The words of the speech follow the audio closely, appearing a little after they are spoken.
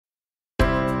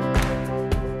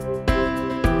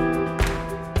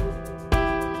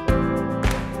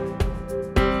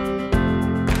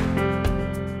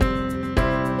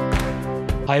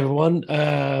Hi, everyone.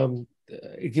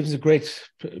 It gives me a great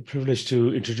privilege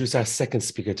to introduce our second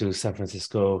speaker to San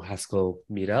Francisco Haskell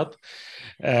Meetup.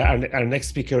 Our next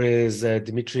speaker is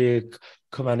Dmitrii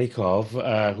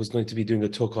Kovanikov, who's going to be doing a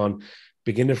talk on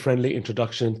beginner-friendly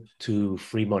introduction to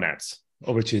free monads.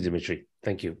 Over to you, Dmitrii.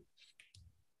 Thank you.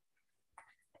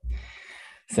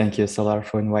 Thank you, Solar,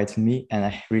 for inviting me, and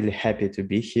I'm really happy to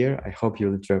be here. I hope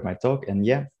you'll enjoy my talk, and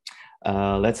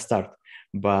let's start.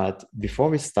 But before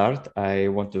we start, I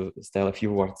want to tell a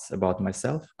few words about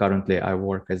myself. Currently, I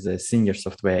work as a senior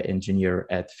software engineer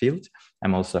at Field.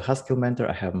 I'm also a Haskell mentor.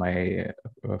 I have my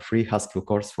free Haskell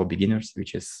course for beginners,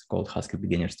 which is called Haskell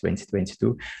Beginners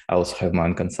 2022. I also have my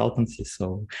own consultancy,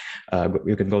 so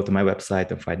you can go to my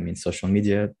website and find me in social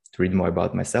media to read more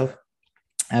about myself.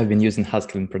 I've been using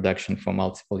Haskell in production for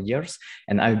multiple years,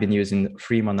 and I've been using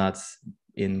free monads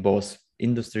in both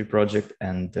industry project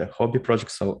and hobby project.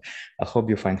 So I hope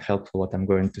you find helpful what I'm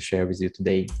going to share with you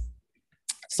today.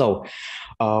 So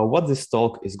what this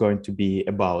talk is going to be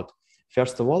about.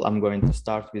 First of all, I'm going to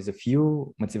start with a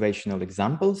few motivational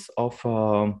examples of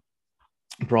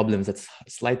problems that's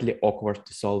slightly awkward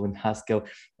to solve in Haskell.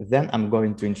 Then I'm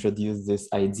going to introduce this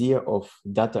idea of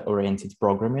data-oriented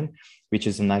programming, which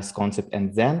is a nice concept.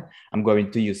 And then I'm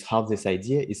going to use how this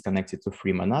idea is connected to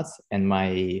free monads. And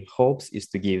my hopes is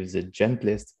to give the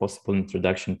gentlest possible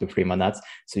introduction to free monads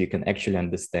so you can actually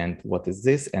understand what is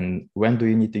this and when do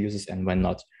you need to use this and when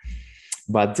not.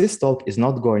 But this talk is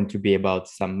not going to be about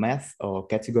some math or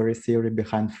category theory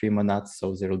behind free monads,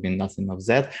 so there will be nothing of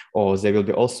that, or there will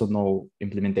be also no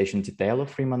implementation detail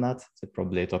of free monads. That's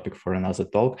probably a topic for another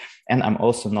talk. And I'm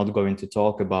also not going to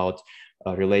talk about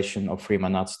a relation of free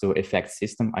monads to effect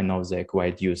system. I know they're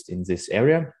quite used in this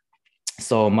area.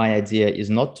 So my idea is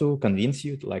not to convince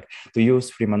you to use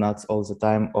free monads all the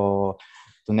time or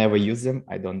to never use them.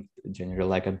 I don't generally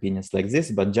like opinions like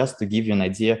this, but just to give you an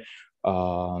idea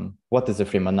what is a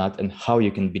free monad and how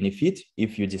you can benefit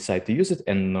if you decide to use it,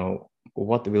 and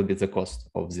what will be the cost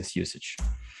of this usage.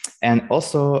 And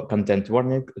also, content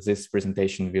warning, this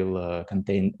presentation will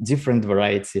contain different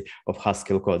variety of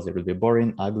Haskell code. There will be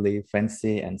boring, ugly,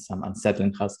 fancy, and some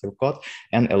unsettling Haskell code,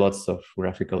 and a lot of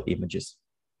graphical images.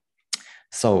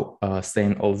 So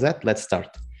saying all that, let's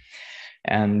start.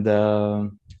 And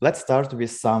let's start with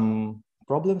some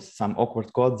problems, some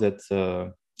awkward code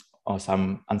that or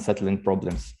some unsettling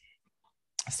problems.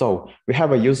 So we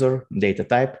have a user data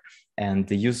type, and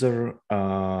the user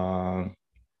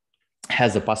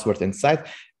has a password inside,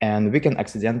 and we can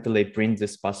accidentally print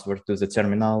this password to the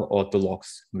terminal or to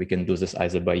logs. We can do this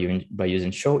either by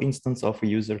using show instance of a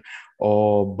user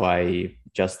or by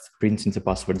just printing the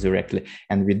password directly.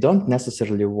 And we don't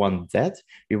necessarily want that.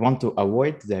 We want to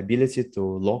avoid the ability to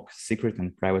log secret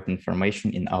and private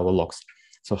information in our logs.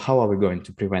 So how are we going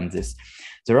to prevent this?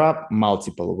 There are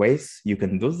multiple ways you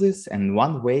can do this. And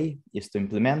one way is to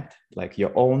implement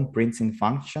your own printing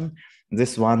function.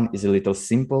 This one is a little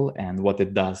simple and what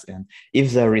it does. And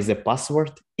if there is a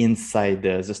password inside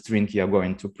the string you're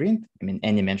going to print, I mean,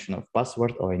 any mention of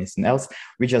password or anything else,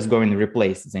 we're just going to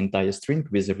replace the entire string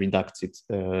with a redacted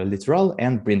literal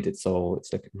and print it. So it's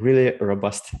really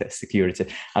robust security.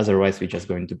 Otherwise, we're just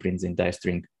going to print the entire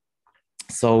string.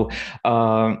 So,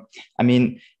 I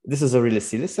mean, this is a really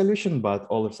silly solution, but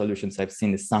all the solutions I've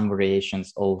seen is some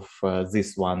variations of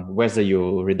this one, whether you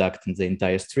redact the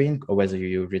entire string or whether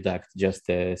you redact just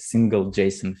a single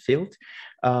JSON field.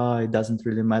 It doesn't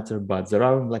really matter, but there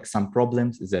are some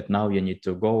problems that now you need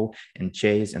to go and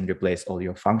chase and replace all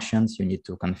your functions. You need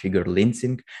to configure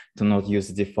linting to not use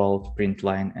default print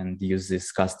line and use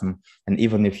this custom. And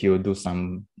even if you do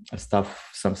some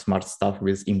stuff, some smart stuff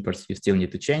with imports, you still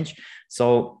need to change.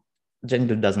 So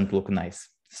generally doesn't look nice.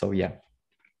 So yeah,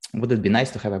 would it be nice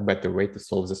to have a better way to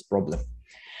solve this problem?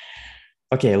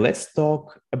 Okay, let's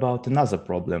talk about another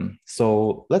problem.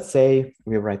 So let's say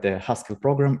we write a Haskell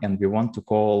program and we want to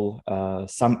call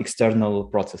some external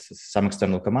processes, some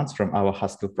external commands from our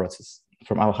Haskell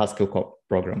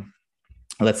program.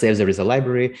 Let's say there is a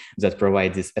library that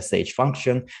provides this sh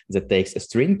function that takes a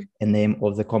string, a name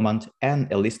of the command, and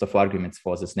a list of arguments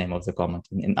for this name of the command.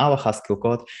 In our Haskell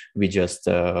code, we just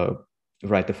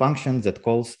write a function that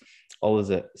calls all of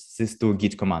these two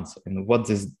git commands. And what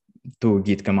this two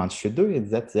git commands should do is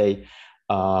that they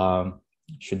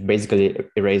should basically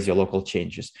erase your local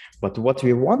changes. But what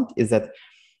we want is that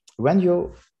when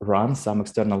you run some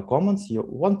external commands, you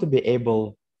want to be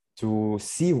able to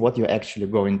see what you're actually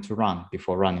going to run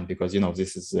before running, because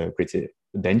this is a pretty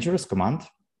dangerous command.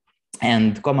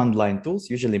 And command line tools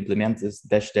usually implement this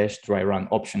 -- try run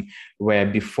option, where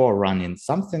before running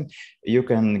something, you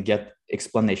can get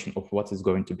explanation of what is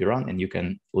going to be run and you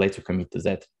can later commit to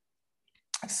that.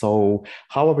 So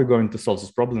how are we going to solve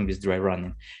this problem with dry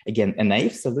running? Again, a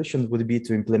naive solution would be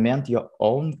to implement your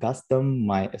own custom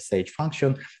mysh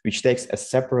function, which takes a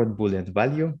separate Boolean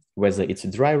value, whether it's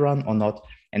a dry run or not.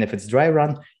 And if it's dry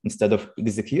run, instead of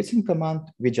executing command,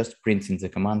 we just print in the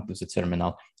command to the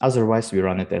terminal. Otherwise, we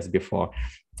run it as before.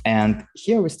 And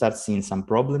here we start seeing some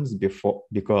problems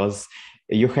because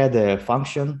you had a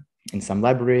function in some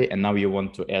library, and now you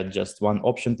want to add just one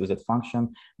option to that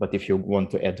function. But if you want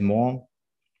to add more,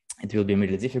 it will be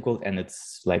really difficult, and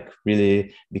it's like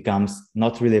really becomes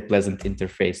not really a pleasant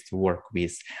interface to work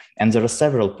with. And there are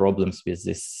several problems with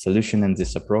this solution and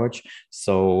this approach.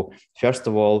 So first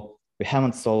of all, we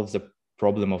haven't solved the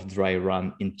problem of dry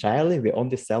run entirely. We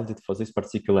only solved it for this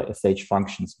particular sh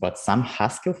functions, but some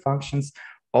Haskell functions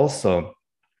also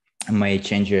may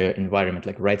change your environment,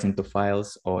 like writing to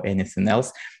files or anything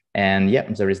else. And yeah,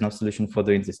 there is no solution for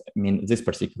doing this. I mean, this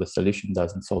particular solution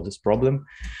doesn't solve this problem.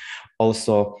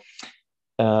 Also,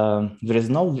 there is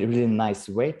no really nice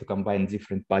way to combine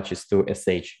different patches to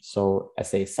sh. So I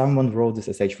say someone wrote this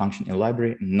sh function in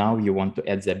library. Now you want to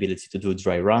add the ability to do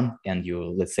dry run, and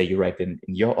let's say you write in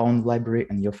your own library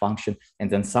and your function, and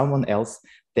then someone else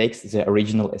takes the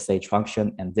original sh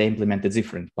function and they implement a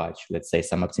different patch. Let's say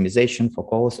some optimization for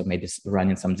calls, or maybe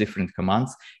running some different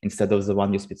commands instead of the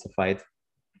one you specified.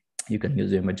 You can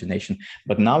use your imagination,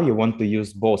 but now you want to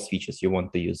use both features. You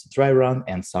want to use dry run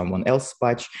and someone else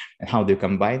patch. And how do you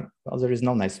combine? Well, there is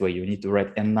no nice way. You need to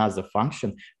write another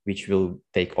function which will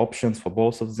take options for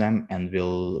both of them and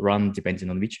will run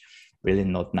depending on which. Really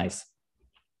not nice.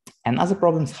 And other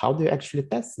problems, how do you actually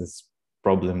test this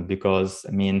problem? Because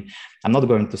I mean, I'm not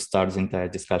going to start the entire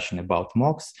discussion about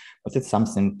mocks, but it's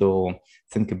something to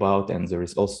think about. And there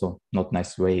is also not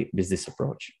nice way with this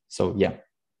approach. So yeah.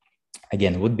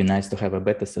 Again, it would be nice to have a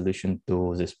better solution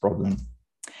to this problem.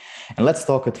 And let's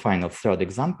talk at final third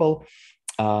example.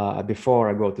 Before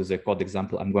I go to the code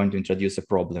example, I'm going to introduce a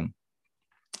problem.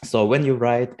 So when you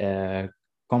write a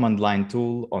command line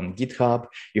tool on GitHub,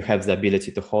 you have the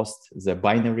ability to host the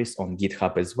binaries on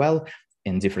GitHub as well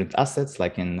in different assets,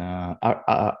 like in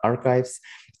archives.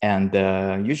 And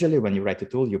usually when you write a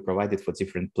tool, you provide it for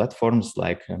different platforms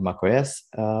like macOS,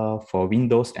 for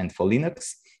Windows and for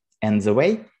Linux. And the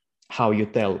way how you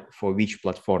tell for which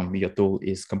platform your tool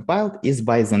is compiled is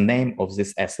by the name of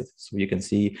this asset. So you can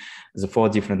see the 4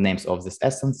 different names of this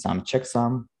asset, some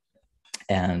checksum,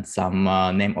 and some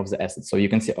name of the asset. So you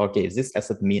can see, okay, this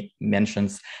asset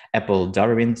mentions Apple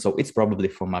Darwin, so it's probably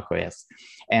for macOS.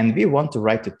 And we want to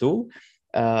write a tool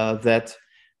that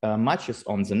matches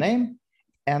on the name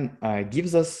and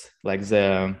gives us like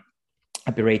the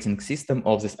operating system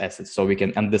of this asset, so we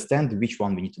can understand which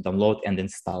one we need to download and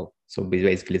install. So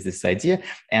basically this idea.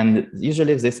 And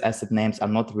usually these asset names are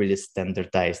not really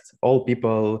standardized. All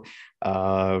people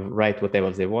write whatever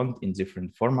they want in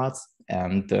different formats.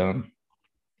 And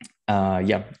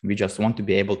yeah, we just want to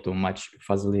be able to match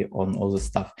fuzzily on all the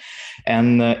stuff.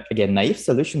 And again, naive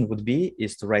solution would be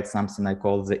is to write something I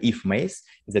call the if maze,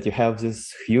 that you have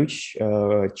this huge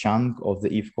chunk of the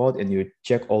if code and you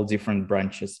check all different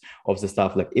branches of the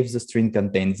stuff. Like if the string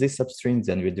contains this substring,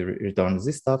 then we return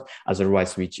this stuff.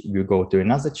 Otherwise, we go to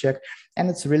another check. And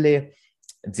it's really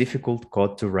difficult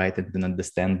code to write and to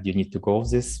understand. You need to go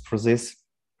for this.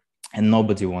 And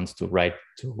nobody wants to write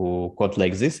to code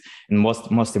like this. And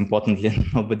most importantly,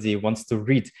 nobody wants to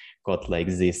read code like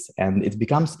this. And it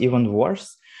becomes even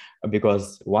worse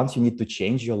because once you need to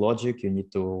change your logic, you need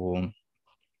to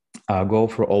go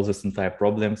through all these entire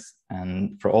problems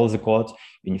and for all the code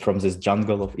from this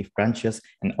jungle of if branches.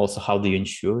 And also, how do you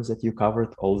ensure that you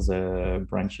covered all the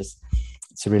branches?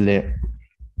 It's really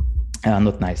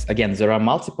not nice. Again, there are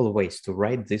multiple ways to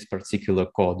write this particular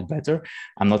code better.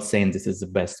 I'm not saying this is the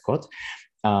best code,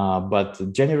 but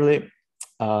generally,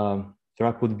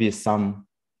 there could be some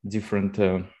different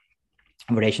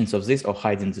variations of this or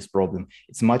hiding this problem.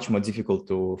 It's much more difficult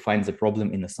to find the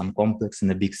problem in some complex in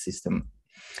a big system.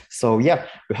 So yeah,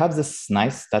 we have this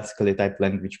nice statically typed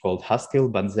language called Haskell,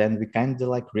 but then we kind of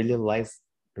like really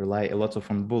rely a lot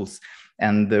on bools.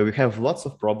 And we have lots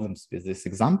of problems with these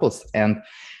examples. And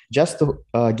just to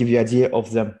give you an idea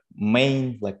of the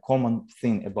main like common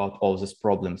thing about all these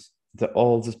problems,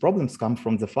 all these problems come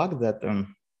from the fact that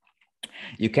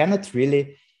you cannot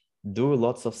really do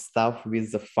lots of stuff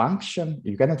with the function.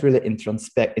 You cannot really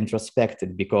introspect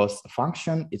it because a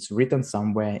function it's written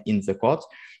somewhere in the code,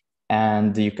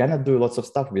 and you cannot do lots of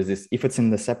stuff with this. If it's in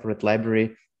the separate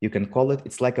library, you can call it.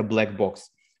 It's like a black box.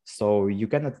 So you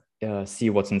cannot see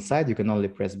what's inside. You can only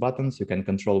press buttons. You can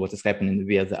control what is happening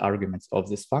via the arguments of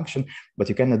this function, but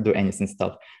you cannot do anything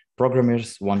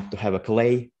Programmers want to have a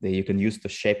clay that you can use to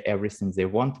shape everything they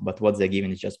want, but what they're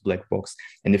given is just black box.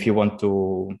 And if you want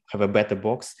to have a better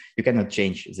box, you cannot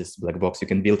change this black box. You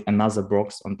can build another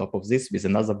box on top of this with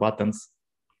another buttons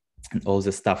and all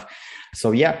this stuff.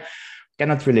 So yeah,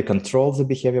 cannot really control the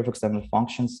behavior of external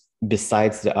functions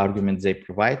besides the argument they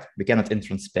provide. We cannot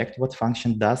introspect what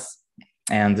function does.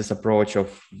 And this approach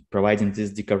of providing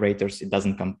these decorators, it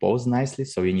doesn't compose nicely.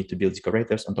 So you need to build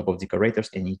decorators on top of decorators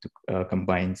and you need to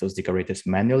combine those decorators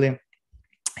manually.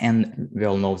 And we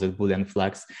all know that Boolean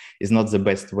flags is not the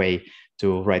best way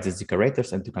to write these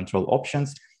decorators and to control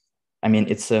options. I mean,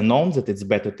 it's known that it's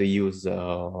better to use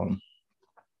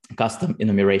custom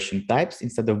enumeration types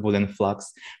instead of Boolean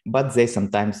flags, but they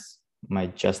sometimes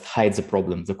might just hide the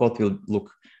problem. The code will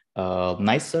look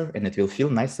nicer and it will feel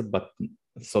nicer, but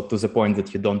so to the point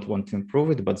that you don't want to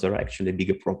improve it, but there are actually a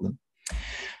bigger problem.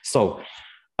 So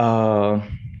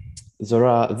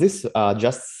these are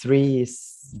just three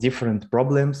different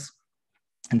problems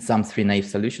and some three naive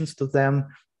solutions to them.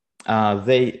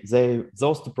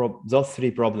 Those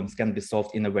three problems can be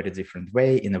solved in a very different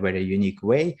way, in a very unique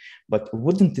way, but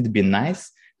wouldn't it be nice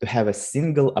to have a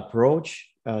single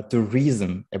approach to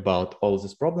reason about all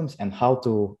these problems and how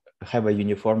to have a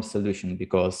uniform solution,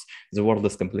 because the world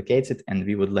is complicated and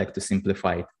we would like to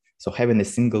simplify it. So having a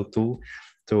single tool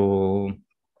to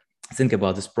think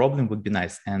about this problem would be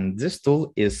nice. And this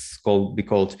tool is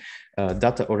called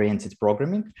data-oriented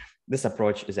programming. This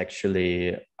approach is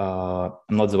actually, I'm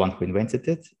not the one who invented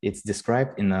it. It's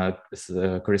described in a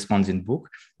corresponding book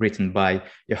written by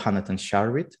Jonathan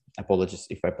Sharwit. Apologies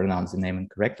if I pronounce the name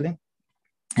incorrectly.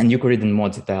 And you can read in more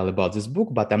detail about this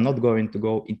book, but I'm not going to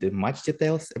go into much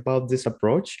details about this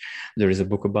approach. There is a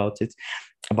book about it,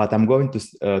 but I'm going to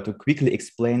quickly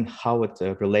explain how it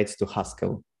relates to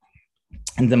Haskell.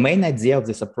 And the main idea of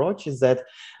this approach is that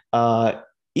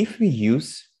if we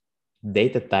use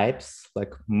data types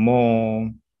like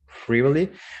more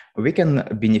freely, we can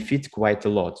benefit quite a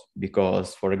lot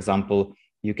because, for example,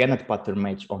 you cannot pattern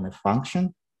match on a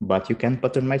function, but you can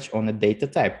pattern match on a data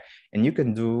type, and you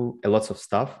can do a lot of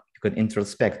stuff. You can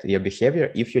introspect your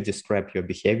behavior if you describe your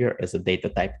behavior as a data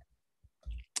type.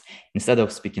 Instead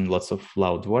of speaking lots of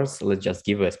loud words, let's just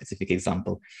give a specific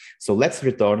example. So let's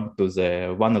return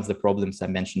to one of the problems I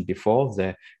mentioned before,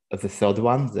 the third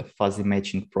one, the fuzzy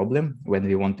matching problem, when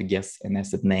we want to guess an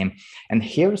asset name. And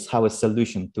here's how a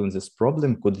solution to this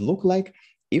problem could look like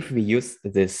if we use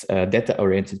this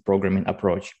data-oriented programming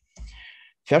approach.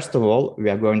 First of all, we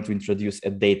are going to introduce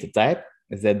a data type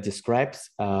that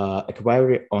describes a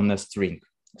query on a string.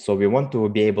 So we want to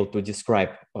be able to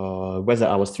describe whether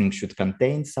our string should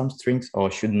contain some strings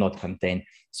or should not contain.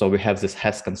 So we have this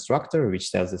has constructor, which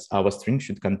says that our string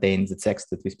should contain the text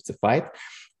that we specified.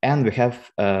 And we have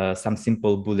some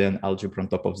simple Boolean algebra on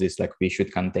top of this, like it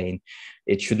should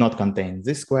not contain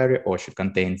this query or should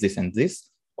contain this and this,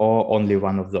 or only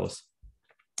one of those.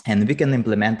 And we can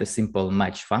implement a simple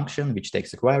match function, which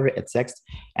takes a query, a text,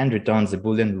 and returns the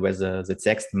Boolean whether the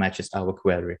text matches our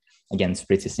query. Again, it's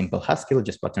pretty simple Haskell,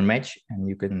 just pattern match, and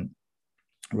you can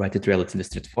write it relatively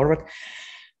straightforward.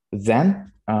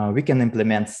 Then we can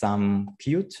implement some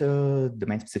cute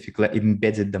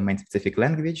embedded domain-specific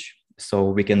language. So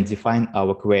we can define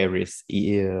our queries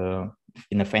in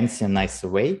a fancy and nice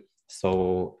way.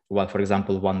 So, for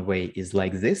example, one way is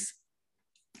like this.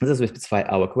 This we specify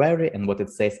our query, and what it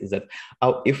says is that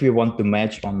if we want to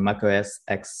match on macOS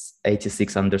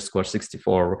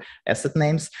x86_64 asset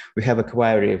names, we have a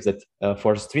query that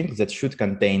for a string that should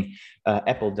contain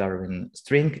Apple Darwin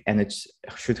string, and it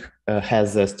should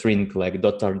has a string like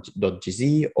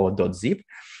 .gz or .zip,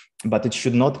 but it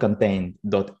should not contain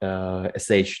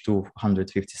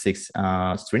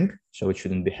 .sh256 string, so it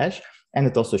shouldn't be hash, and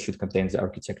it also should contain the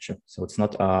architecture. So it's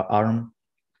not ARM.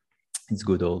 It's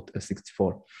good old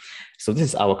 64. So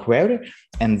this is our query.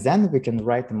 And then we can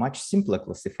write a much simpler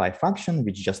classify function,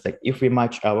 which just like if we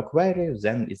match our query,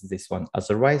 then it's this one,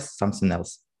 otherwise something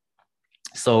else.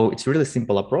 So it's a really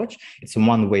simple approach. It's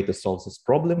one way to solve this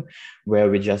problem where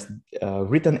we just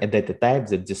written a data type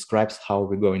that describes how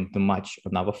we're going to match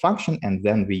on our function, and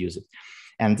then we use it.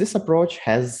 And this approach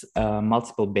has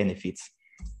multiple benefits.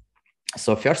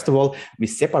 So first of all, we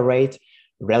separate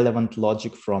relevant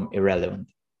logic from irrelevant.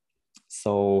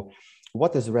 So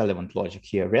what is relevant logic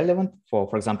here? Relevant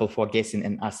for example, for guessing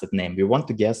an asset name. We want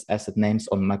to guess asset names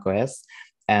on macOS,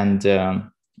 and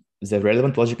the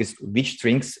relevant logic is which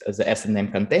strings the asset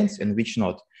name contains and which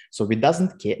not. So we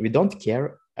don't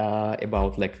care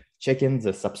about like checking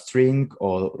the substring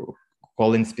or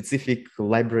calling specific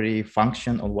library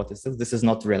function or what is this. This is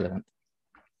not relevant.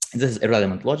 This is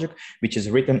irrelevant logic, which is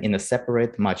written in a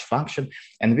separate match function,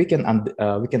 and we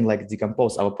can like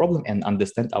decompose our problem and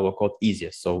understand our code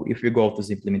easier. So if we go to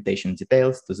the implementation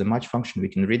details, to the match function, we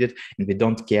can read it, and we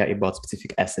don't care about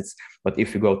specific assets. But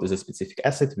if we go to the specific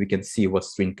asset, we can see what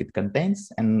string it contains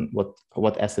and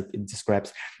what asset it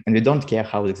describes, and we don't care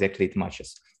how exactly it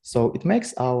matches. So it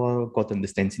makes our code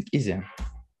understanding easier.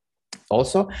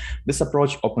 Also, this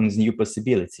approach opens new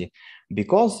possibility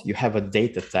because you have a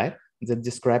data type that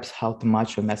describes how to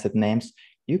match your method names.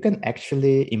 You can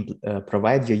actually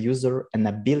provide your user an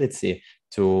ability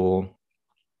to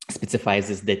specify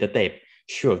this data type.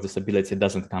 Sure, this ability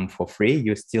doesn't come for free.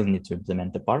 You still need to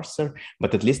implement a parser,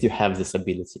 but at least you have this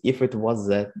ability. If it was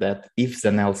that if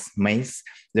then else maze,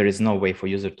 there is no way for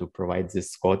user to provide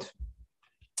this code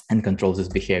and control this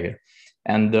behavior.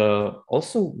 And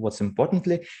also what's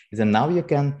importantly is that now you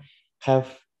can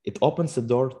have, it opens the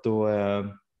door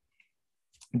to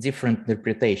different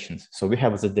interpretations. So we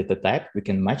have the data type, we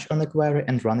can match on a query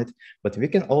and run it, but we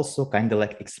can also kind of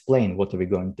like explain what are we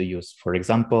going to use. For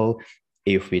example,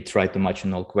 if we try to match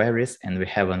on all queries and we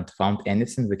haven't found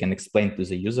anything, we can explain to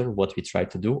the user what we try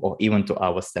to do, or even to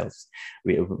ourselves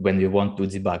when we want to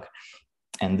debug.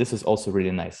 And this is also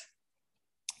really nice.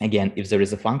 Again, if there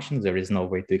is a function, there is no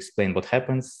way to explain what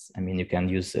happens. I mean, you can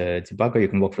use a debugger, you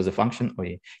can work for the function, or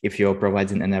if you're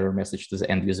providing an error message to the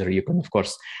end user, you can, of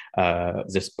course,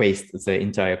 just paste the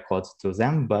entire code to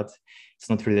them, but it's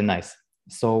not really nice.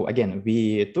 So again,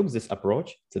 we took this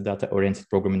approach, the data-oriented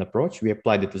programming approach, we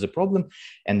applied it to the problem,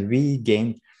 and we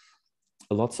gained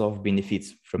lots of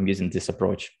benefits from using this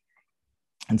approach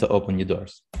and to open new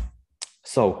doors.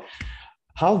 So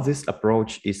how this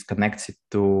approach is connected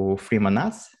to free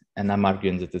monads, and I'm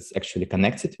arguing that it's actually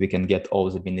connected, we can get all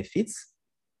the benefits.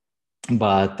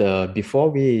 But before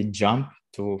we jump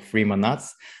to free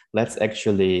monads, let's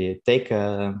actually take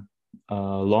a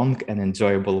long and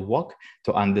enjoyable walk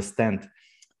to understand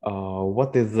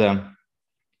what is the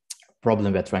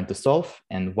problem we're trying to solve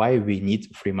and why we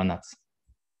need free monads.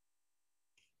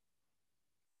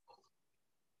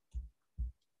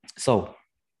 So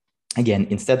again,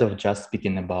 instead of just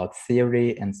speaking about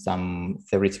theory and some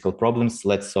theoretical problems,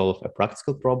 let's solve a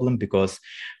practical problem, because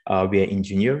we are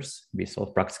engineers, we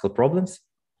solve practical problems.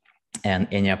 And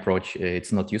any approach,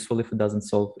 it's not useful if it doesn't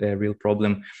solve a real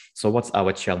problem. So what's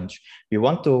our challenge? We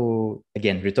want to,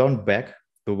 again, return back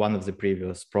to one of the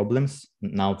previous problems.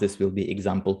 Now this will be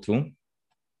example 2,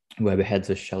 where we had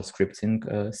the shell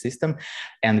scripting system.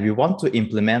 And we want to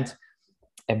implement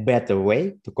a better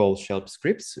way to call shell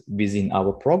scripts within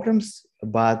our programs,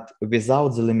 but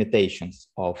without the limitations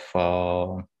of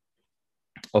all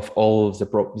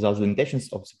without the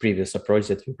limitations of the previous approach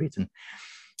that we've written.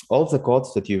 All the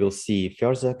codes that you will see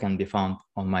further can be found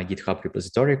on my GitHub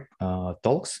repository,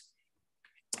 talks.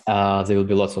 There will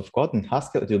be lots of code in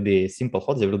Haskell. It will be simple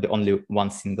code. There will be only one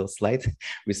single slide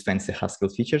with fancy Haskell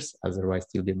features. Otherwise,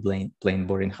 it will be plain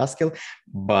boring Haskell.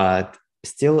 But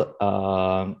still,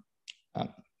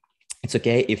 it's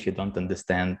okay if you don't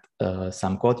understand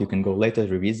some code. You can go later,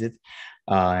 revisit,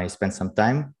 spend some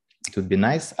time. It would be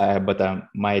nice, but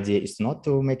my idea is not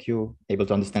to make you able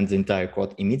to understand the entire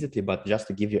code immediately, but just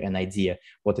to give you an idea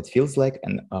what it feels like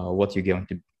and what you're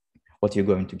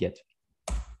going to get.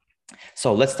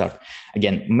 So let's start.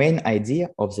 Again, main idea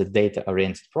of the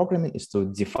data-oriented programming is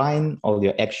to define all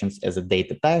your actions as a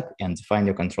data type and define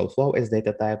your control flow as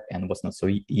data type, and what's not, so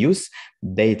use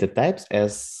data types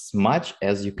as much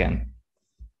as you can.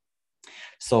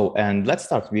 So, and let's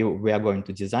start. We are going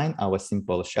to design our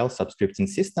simple shell subscripting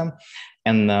system,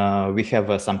 and we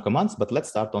have some commands, but let's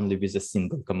start only with a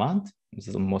single command. This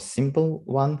is the most simple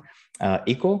one,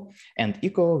 echo, and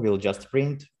echo will just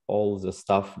print all the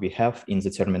stuff we have in the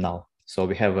terminal. So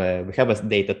we have a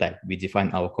data type. We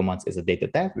define our commands as a data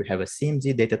type. We have a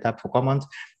CMD data type for command.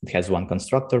 It has one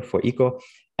constructor for echo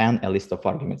and a list of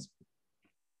arguments.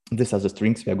 These are the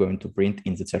strings we are going to print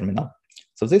in the terminal.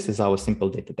 So this is our simple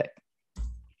data type.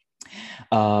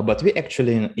 But we're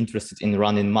actually interested in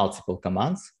running multiple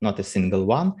commands, not a single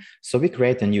one. So we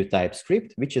create a new type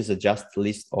script, which is a just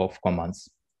list of commands.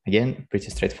 Again,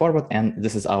 pretty straightforward. And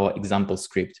this is our example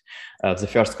script. The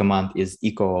first command is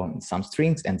echo some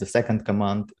strings, and the second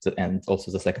command, and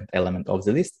also the second element of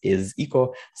the list, is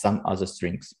echo some other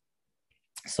strings.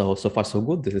 So far so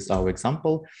good. This is our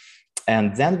example.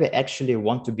 And then we actually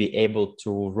want to be able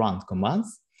to run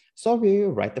commands. So we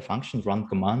write the function run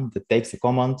command that takes a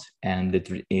command, and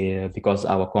it, because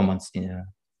our commands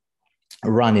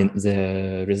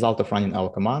the result of running our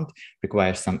command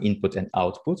requires some input and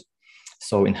output.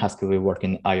 So in Haskell, we work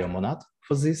in IO monad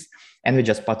for this, and we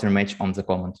just pattern match on the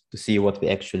command to see what we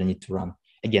actually need to run.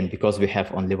 Again, because we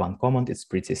have only one command, it's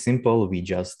pretty simple. We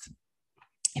just,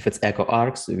 if it's echo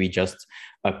args, we just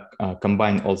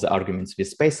combine all the arguments with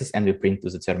spaces and we print to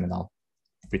the terminal.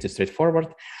 Pretty straightforward.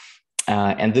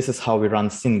 And this is how we run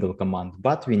single command,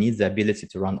 but we need the ability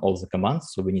to run all the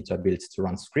commands. So we need the ability to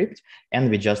run script, and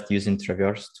we just using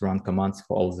traverse to run commands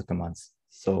for all the commands.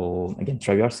 So again,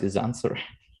 traverse is the answer.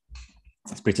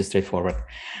 It's pretty straightforward.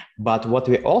 But what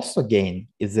we also gain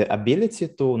is the ability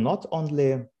to not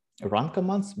only run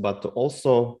commands, but to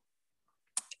also,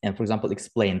 and for example,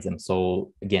 explain them.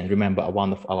 So again, remember,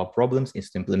 one of our problems is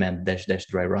to implement --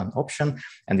 dry run option,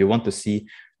 and we want to see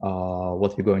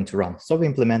what we're going to run. So we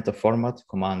implement a format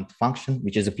command function,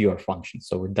 which is a pure function.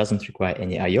 So it doesn't require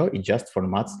any IO, it just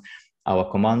formats our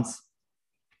commands,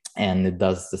 and it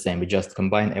does the same. We just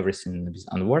combine everything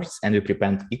with words, and we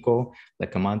prepend echo, the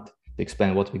command, to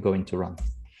explain what we're going to run.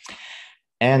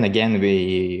 And again,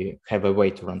 we have a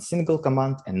way to run single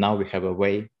command, and now we have a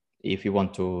way, if you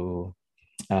want to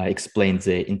explain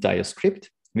the entire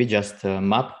script, we just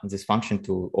map this function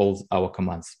to all our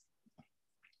commands.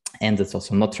 And it's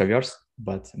also not traverse,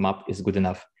 but map is good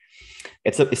enough.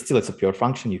 It's a pure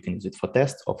function. You can use it for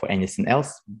test or for anything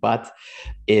else, but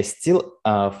it's still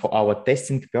for our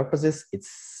testing purposes,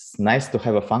 it's nice to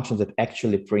have a function that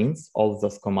actually prints all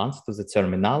those commands to the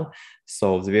terminal.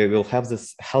 So we will have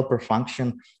this helper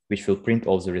function, which will print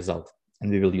all the result,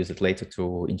 and we will use it later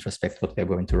to introspect what we're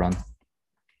going to run.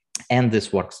 And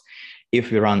this works.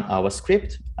 If we run our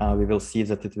script, we will see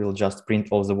that it will just print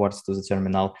all the words to the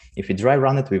terminal. If we dry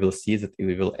run it, we will see that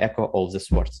we will echo all these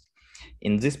words.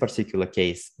 In this particular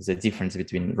case, the difference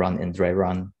between run and dry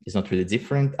run is not really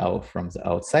different from the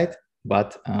outside,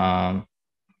 but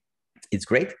it's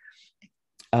great.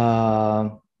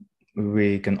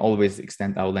 We can always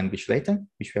extend our language later,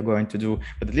 which we are going to do,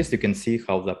 but at least you can see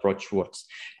how the approach works.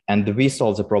 And we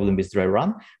solved the problem with dry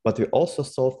run, but we also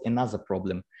solved another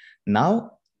problem.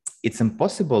 Now, it's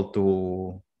impossible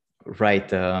to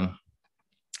write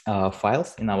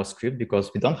files in our script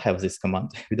because we don't have this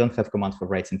command. We don't have command for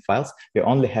writing files. We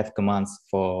only have commands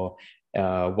for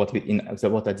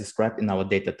what I described in our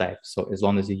data type. So as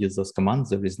long as you use those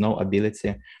commands, there is no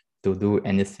ability to do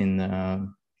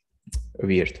anything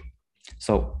weird.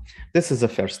 So this is the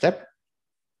first step.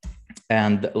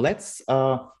 And let's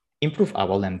improve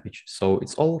our language. So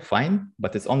it's all fine,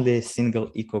 but it's only a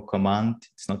single echo command.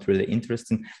 It's not really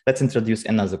interesting. Let's introduce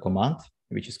another command,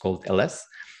 which is called ls.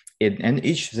 And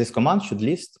this command should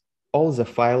list all the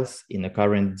files in the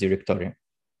current directory.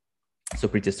 So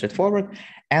pretty straightforward.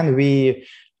 And we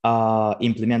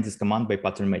implement this command by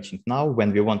pattern matching. Now,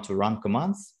 when we want to run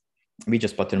commands, we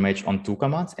just pattern match on two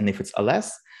commands. And if it's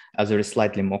ls, there is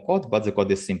slightly more code, but the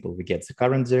code is simple. We get the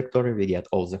current directory, we get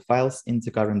all the files in the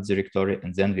current directory,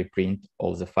 and then we print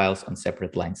all the files on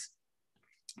separate lines.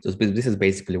 So this is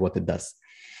basically what it does.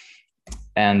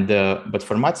 And but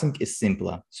formatting is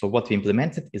simpler. So what we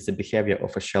implemented is the behavior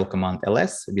of a shell command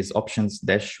ls with options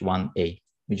 -1a.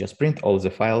 We just print all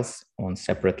the files on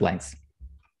separate lines.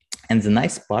 And the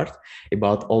nice part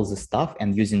about all the stuff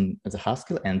and using the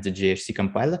Haskell and the JHC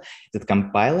compiler, that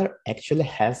compiler actually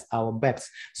has our backs.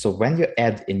 So when you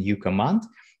add a new command,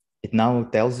 it now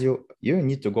tells you, you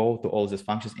need to go to all these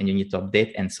functions and you need to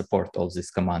update and support all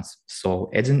these commands. So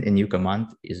adding a new command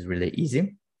is really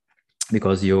easy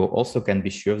because you also can be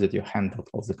sure that you handled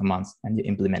all the commands and you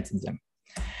implemented them.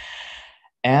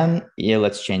 And yeah,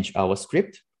 let's change our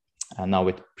script. Now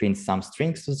it prints some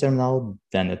strings to the terminal,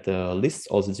 then it lists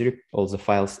all the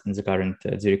files in the current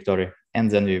directory,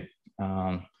 and then we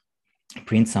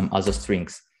print some other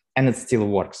strings, and it still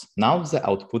works. Now the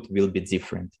output will be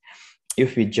different.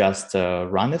 If we just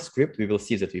run a script, we will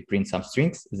see that we print some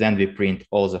strings, then we print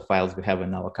all the files we have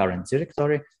in our current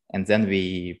directory, and then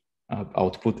we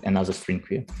output another string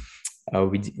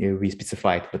we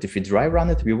specified. But if we dry run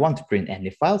it, we won't print any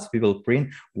files, we will print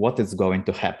what is going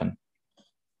to happen.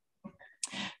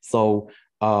 So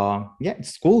yeah,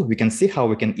 it's cool. We can see how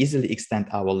we can easily extend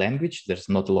our language. There's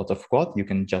not a lot of code. You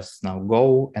can just now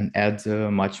go and add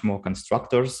much more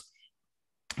constructors.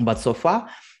 But so far,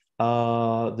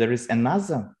 there is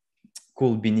another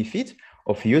cool benefit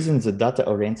of using the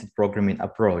data-oriented programming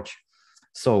approach.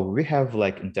 So we have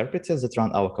like interpreters that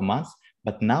run our commands,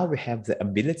 but now we have the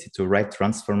ability to write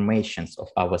transformations of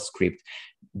our script.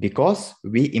 Because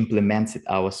we implemented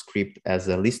our script as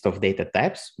a list of data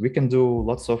types, we can do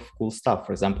lots of cool stuff.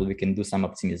 For example, we can do some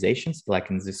optimizations, like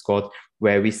in this code,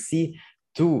 where we see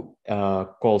two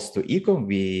calls to echo.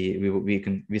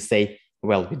 We say,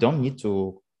 well, we don't need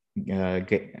to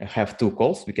have two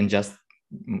calls. We can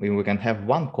have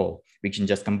one call. We can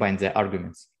just combine the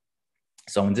arguments.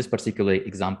 So in this particular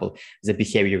example, the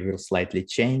behavior will slightly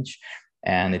change.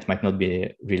 and it might not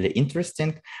be really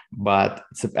interesting, but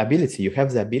it's an ability. You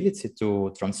have the ability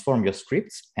to transform your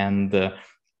scripts, and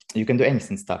you can do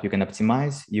anything stuff. You can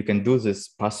optimize, you can do this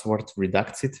password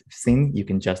reducted thing. You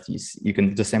can just use, you can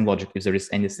do the same logic. If there is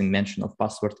anything mention of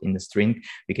password in the string,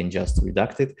 we can just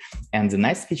reduct it. And the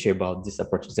nice feature about this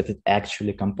approach is that it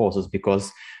actually composes,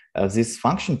 because this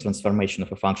function transformation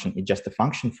of a function is just a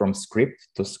function from script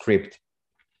to script.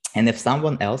 And if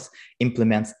someone else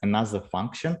implements another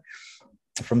function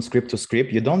from script to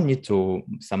script, you don't need to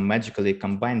magically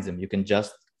combine them. You can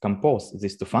just compose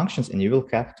these two functions and you will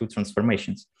have two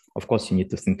transformations. Of course, you need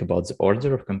to think about the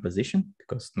order of composition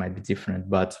because it might be different,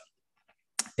 but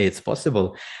it's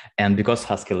possible. And because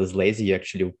Haskell is lazy, you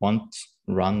actually won't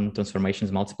run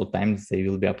transformations multiple times. They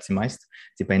will be optimized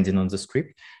depending on the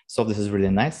script. So this is really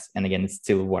nice. And again, it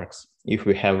still works. If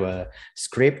we have a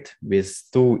script with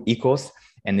two echoes,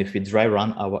 and if we dry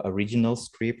run our original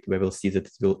script, we will see that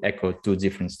it will echo two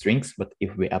different strings. But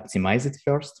if we optimize it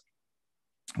first,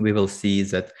 we will see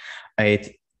that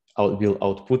it will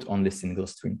output only a single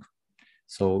string,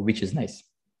 so which is nice.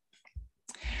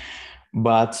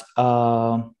 But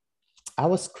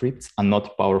our scripts are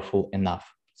not powerful enough.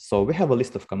 So we have a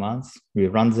list of commands, we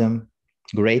run them,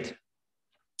 great.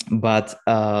 But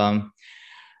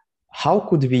how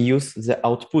could we use the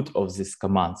output of these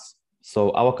commands?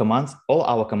 So our commands, all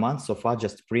our commands so far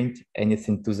just print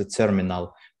anything to the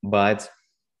terminal, but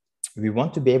we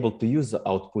want to be able to use the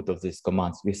output of these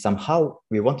commands.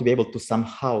 We want to be able to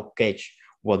somehow catch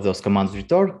what those commands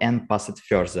return and pass it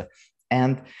further.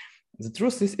 And the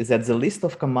truth is that the list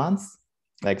of commands,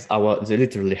 like the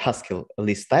literally Haskell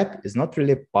list type, is not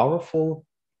really powerful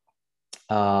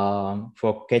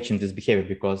for catching this behavior,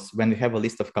 because when we have a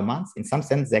list of commands, in some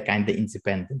sense, they're kind of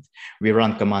independent. We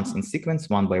run commands in sequence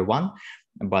one by one,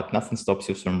 but nothing stops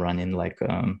you from running like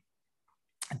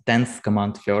 10th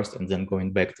command first and then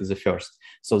going back to the first.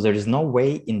 So there is no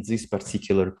way in this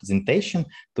particular representation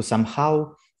to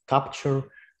somehow capture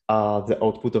the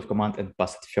output of command and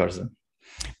pass it further.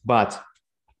 But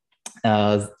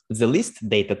the list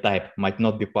data type might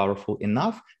not be powerful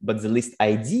enough, but the list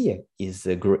idea is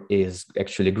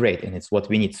actually great, and it's what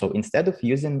we need. So instead of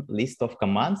using list of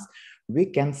commands, we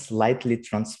can slightly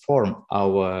transform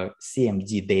our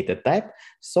CMD data type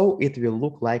so it will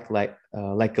look like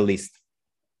a list.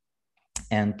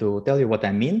 And to tell you what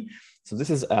I mean, so this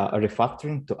is a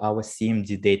refactoring to our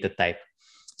CMD data type.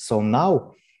 So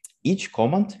now each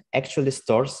command actually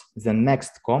stores the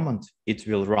next command it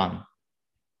will run.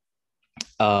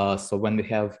 So when we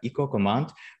have echo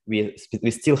command, we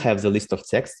still have the list of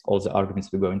text, all the arguments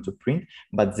we're going to print,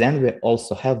 but then we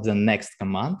also have the next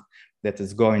command that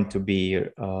is going to be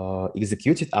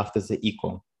executed after the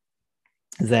echo.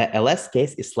 The ls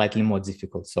case is slightly more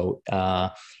difficult. So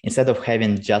instead of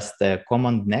having just a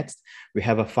command next, we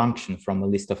have a function from a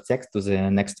list of text to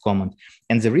the next command.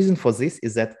 And the reason for this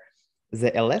is that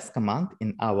the ls command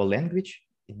in our language,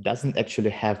 it doesn't actually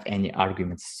have any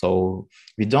arguments. So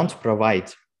we don't provide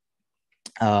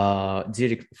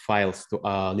direct files to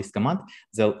our list command.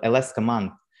 The ls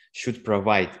command should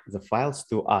provide the files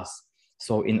to us.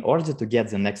 So in order to get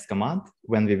the next command,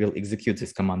 when we will execute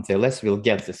this command, the ls will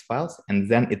get these files and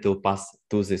then it will pass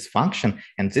to this function,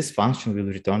 and this function will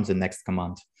return the next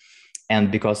command. And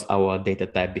because our data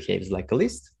type behaves like a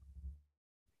list,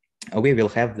 we will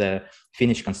have the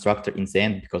finish constructor in the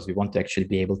end, because we want to actually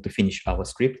be able to finish our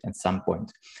script at some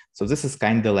point. So this is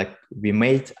kind of like we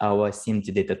made our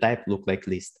CMD data type look like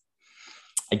list.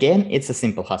 Again, it's a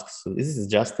simple Haskell. So this is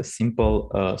just a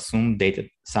simple sum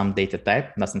data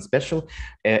type, nothing special.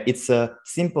 It's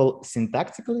simple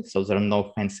syntactically, so there are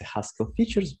no fancy Haskell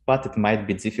features, but it might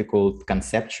be difficult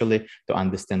conceptually to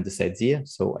understand this idea.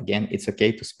 So again, it's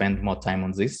okay to spend more time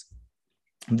on this.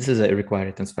 This is a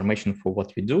required transformation for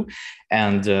what we do.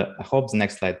 And I hope the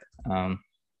next slide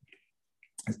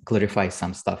clarifies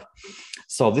some stuff.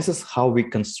 So this is how we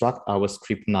construct our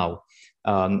script now.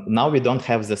 Now we don't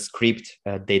have the script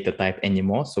data type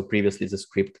anymore. So previously the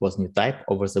script was new type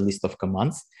over the list of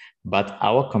commands, but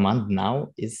our command now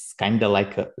is kind of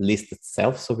like a list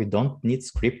itself. So we don't need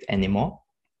script anymore.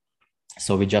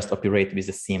 So we just operate with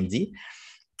the CMD.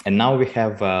 And now we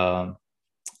have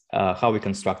how we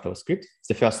construct our script.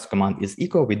 The first command is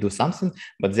echo, we do something,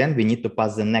 but then we need to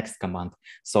pass the next command.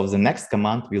 So the next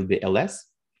command will be ls.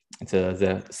 It's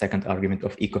the second argument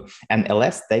of echo, and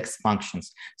ls takes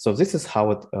functions. So this is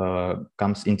how it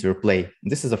comes into play.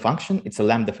 This is a function, it's a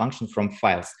lambda function from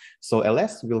files. So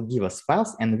ls will give us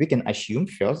files, and we can assume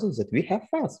further that we have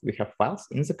files. We have files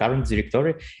in the current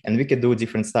directory, and we can do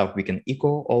different stuff. We can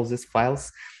echo all these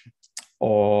files,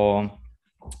 or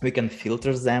We can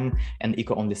filter them and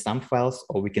echo only some files,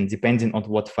 or we can, depending on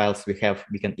what files we have,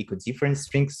 we can echo different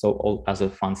strings, so all other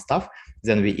fun stuff.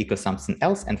 Then we echo something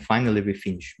else, and finally we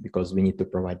finish, because we need to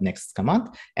provide next command,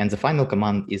 and the final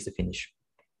command is the finish.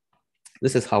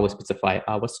 This is how we specify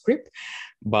our script,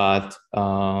 but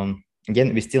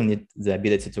again, we still need the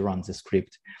ability to run the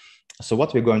script. So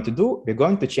what we're going to do, we're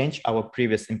going to change our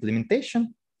previous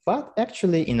implementation, but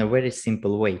actually in a very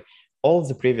simple way. All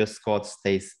the previous code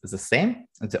stays the same.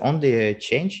 The only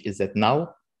change is that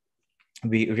now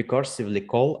we recursively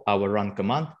call our run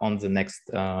command on the next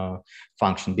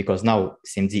function, because now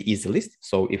CMD is a list.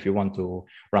 So if you want to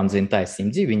run the entire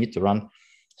CMD, we need to run,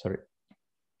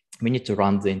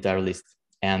 the entire list.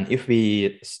 And if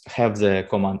we have the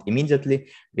command immediately,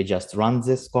 we just run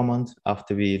this command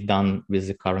after we're done with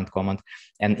the current command.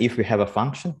 And if we have a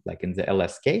function, like in the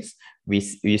ls case, we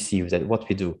see that what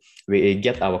we do, we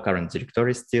get our current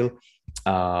directory still,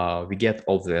 we get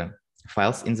all the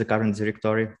files in the current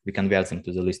directory, we convert them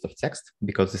to the list of text,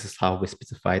 because this is how we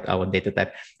specified our data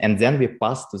type. And then we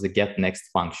pass to the get next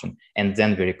function, and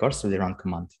then we recursively run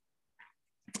command.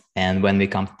 And when we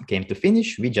came to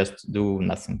finish, we just do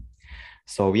nothing.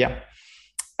 So yeah,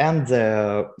 and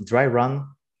the dry run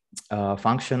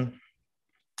function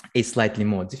is slightly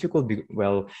more difficult.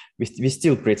 Well, we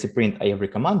still print every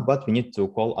command, but we need to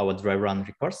call our dry run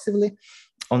recursively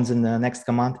on the next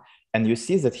command. And you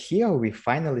see that here we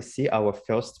finally see our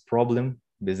first problem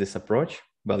with this approach.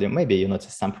 Well, maybe you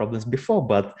noticed some problems before,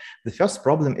 but the first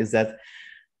problem is that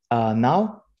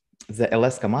now the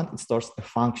ls command, it stores a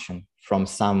function from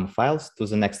some files to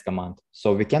the next command.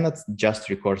 So we cannot just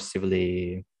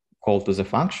recursively call to the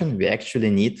function. We actually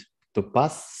need to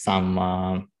pass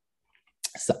some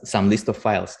list of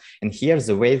files. And here's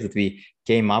the way that we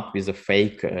came up with a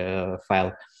fake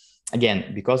file.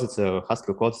 Again, because it's a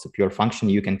Haskell code, it's a pure function,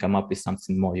 you can come up with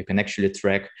something more. You can actually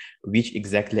track which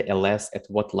exactly ls at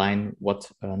what line, what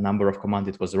number of command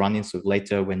it was running. So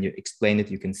later when you explain it,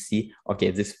 you can see,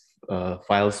 okay, this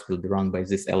files will be run by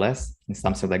this ls and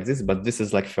something like this. But this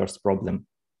is like first problem.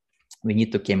 We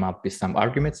need to come up with some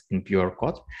arguments in pure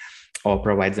code or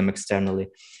provide them externally.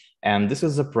 And this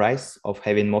is the price of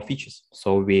having more features.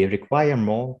 So we require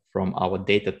more from our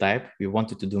data type. We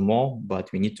wanted to do more,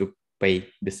 but we need to pay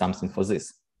with something for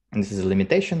this. And this is a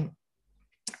limitation.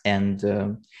 And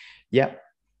yeah,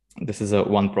 this is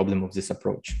one problem of this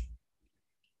approach.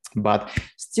 But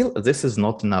still, this is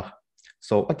not enough.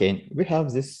 So again, we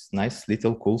have this nice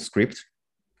little cool script.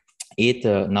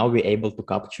 Now we're able to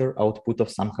capture output of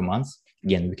some commands.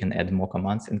 Again, we can add more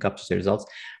commands and capture the results,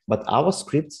 but our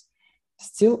scripts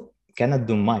still cannot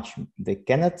do much. They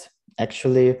cannot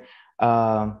actually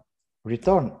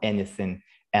return anything.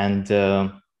 And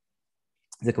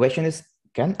the question is,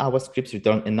 can our scripts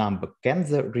return a number? Can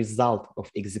the result of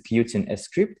executing a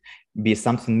script be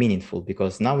something meaningful?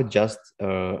 Because now it's just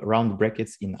round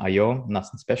brackets in IO,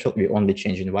 nothing special. We only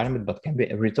change environment, but can we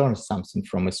return something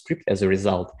from a script as a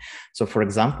result? So for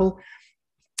example,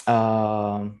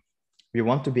 we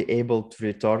want to be able to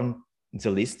return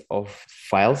the list of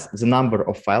files, the number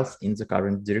of files in the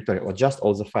current directory, or just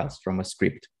all the files from a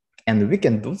script. And we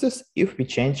can do this if we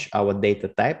change our data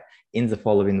type in the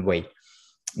following way.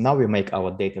 Now we make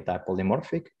our data type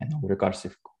polymorphic, and our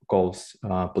recursive calls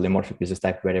polymorphic with this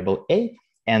type variable a.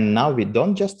 And now we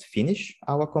don't just finish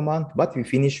our command, but we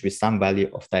finish with some value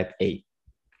of type a.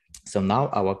 So now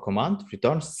our command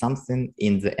returns something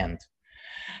in the end.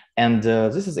 And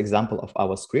this is example of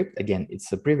our script. Again, it's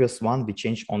a previous one. We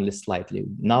changed only slightly.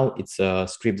 Now it's a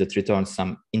script that returns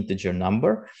some integer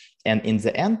number. And in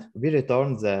the end, we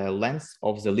return the length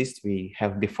of the list we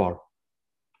have before.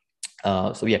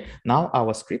 So yeah, now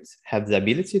our scripts have the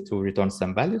ability to return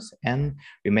some values, and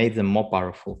we made them more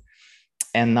powerful.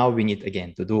 And now we need,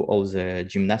 again, to do all the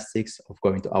gymnastics of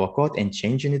going to our code and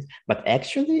changing it. But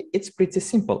actually, it's pretty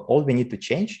simple. All we need to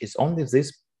change is only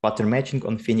this pattern matching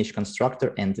on finish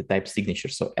constructor and the type signature.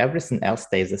 So everything else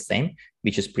stays the same,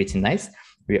 which is pretty nice.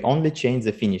 We only change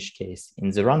the finish case.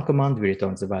 In the run command, we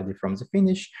return the value from the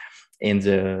finish. In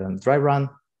the dry run,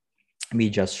 we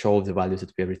just show the values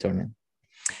that we're returning.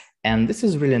 And this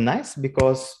is really nice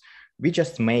because we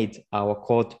just made our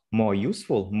code more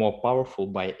useful, more powerful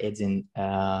by adding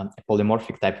a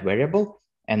polymorphic type variable.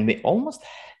 And we almost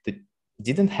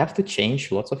didn't have to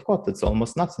change lots of code. It's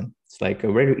almost nothing. It's like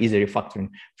a very easy refactoring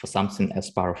for something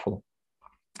as powerful.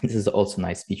 This is also a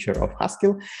nice feature of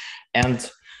Haskell. And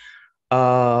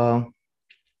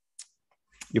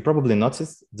you probably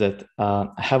noticed that I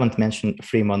haven't mentioned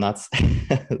free monads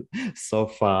so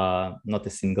far, not a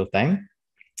single time.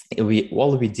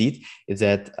 All we did is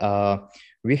that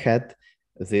we had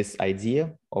this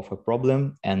idea of a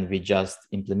problem and we just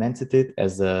implemented it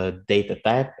as a data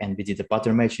type, and we did a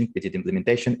pattern matching, we did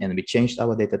implementation, and we changed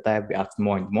our data type, we asked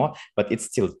more and more, but it's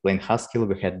still plain Haskell.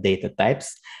 We had data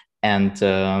types. And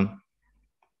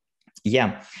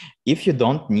yeah, if you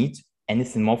don't need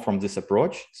anything more from this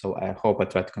approach, so I hope I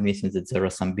tried to convince you that there are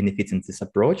some benefits in this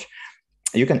approach,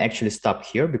 you can actually stop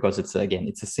here, because it's, again,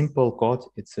 it's a simple code,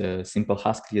 it's a simple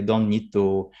Haskell. You don't need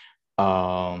to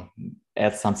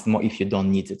add something more if you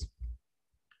don't need it.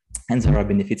 And there are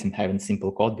benefits in having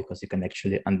simple code, because you can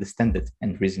actually understand it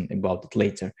and reason about it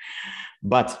later.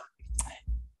 But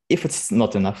if it's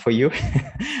not enough for you,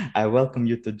 I welcome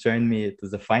you to join me to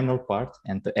the final part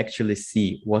and to actually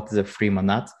see what the free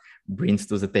monad brings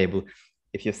to the table.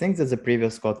 If you think that the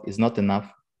previous code is not enough,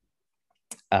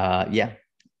 yeah,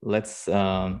 let's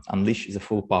unleash the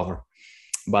full power.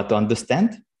 But to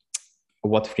understand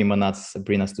what free monads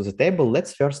bring us to the table,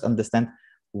 let's first understand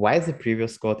why the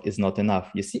previous code is not enough.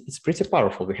 You see, it's pretty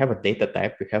powerful. We have a data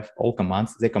type, we have all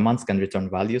commands. The commands can return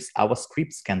values. Our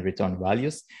scripts can return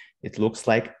values. It looks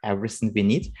like everything we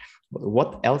need. But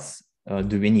what else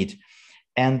do we need?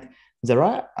 And there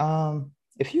are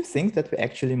a few things that we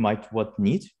actually might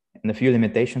need, and a few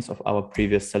limitations of our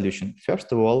previous solution.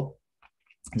 First of all,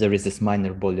 there is this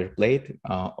minor boilerplate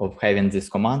of having this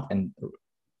command and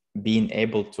being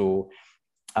able to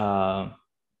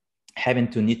having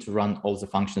to need to run all the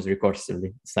functions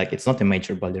recursively. It's like, it's not a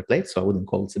major boilerplate, so I wouldn't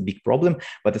call it a big problem,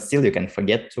 but still you can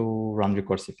forget to run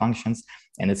recursive functions,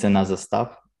 and it's another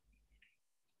stuff.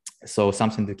 So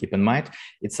something to keep in mind.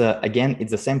 It's again,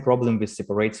 it's the same problem with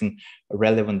separating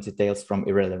relevant details from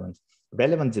irrelevant.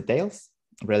 Relevant details,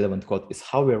 relevant code, is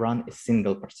how we run a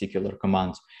single particular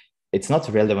command. It's not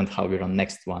relevant how we run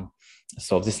next one.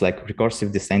 So this, like,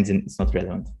 recursive descending, it's not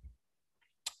relevant.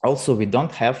 Also, we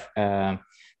don't have a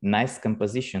nice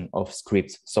composition of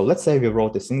scripts. So let's say we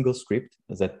wrote a single script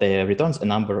that returns a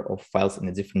number of files in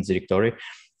a different directory,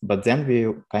 but then we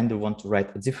kind of want to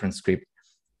write a different script.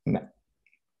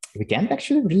 We can't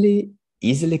actually really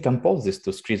easily compose these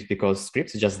two scripts, because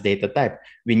scripts is just data type.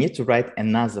 We need to write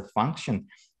another function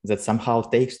that somehow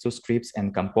takes two scripts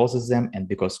and composes them. And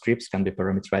because scripts can be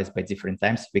parameterized by different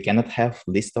times, we cannot have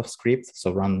list of scripts,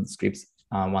 so run scripts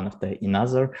one after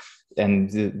another.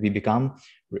 And we become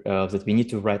that we need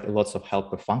to write lots of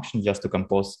helper functions just to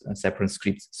compose separate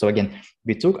scripts. So again,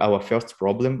 we took our first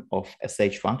problem of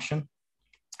sh function,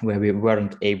 where we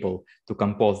weren't able to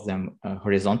compose them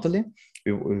horizontally.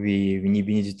 We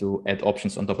needed to add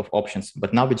options on top of options,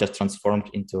 but now we just transformed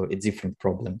into a different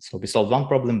problem. So we solved one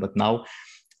problem, but now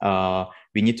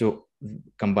we need to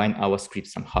combine our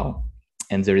scripts somehow.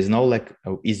 And there is no, like,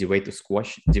 easy way to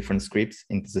squash different scripts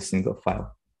into the single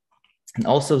file. And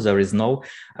also, there is no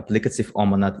applicative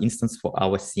monad instance for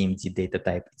our CMD data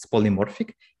type. It's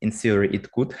polymorphic. In theory, it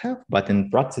could have, but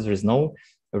in practice, there is no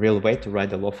real way to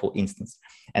write a lawful instance.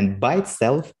 And by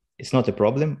itself, it's not a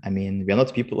problem. I mean, we are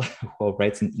not people who are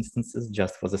writing instances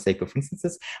just for the sake of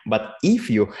instances. But if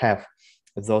you have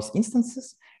those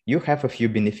instances, you have a few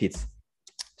benefits.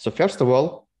 So first of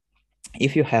all,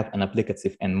 if you have an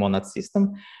applicative and monad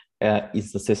system,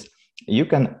 you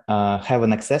can have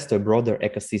an access to a broader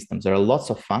ecosystem. There are lots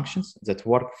of functions that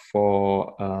work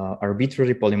for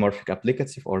arbitrary polymorphic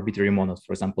applicative or arbitrary monads,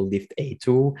 for example, lift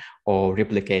A2 or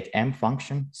replicate M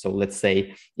function. So let's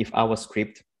say if our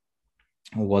script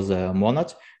was a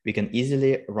monad, we can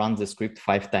easily run the script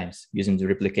 5 times using the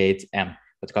replicate M.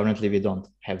 But currently we don't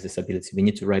have this ability. We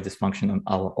need to write this function on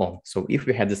our own. So if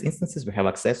we have these instances, we have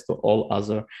access to all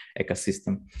other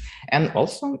ecosystem. And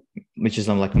also, which is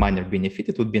like minor benefit,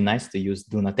 it would be nice to use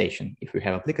do notation. If we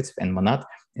have applicative and monad,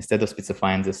 instead of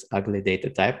specifying this ugly data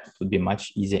type, it would be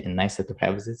much easier and nicer to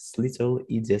have this little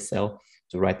EDSL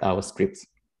to write our scripts.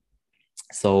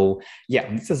 So yeah,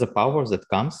 this is a power that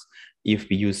comes if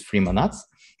we use free monads.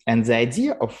 And the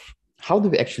idea of how do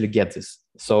we actually get this?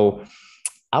 So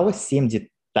our CMD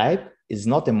type is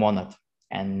not a monad,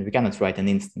 and we cannot write an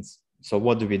instance. So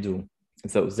what do we do?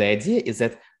 So the idea is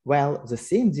that, well, the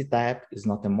CMD type is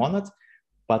not a monad,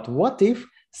 but what if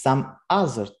some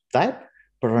other type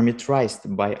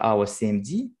parameterized by our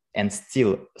CMD and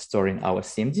still storing our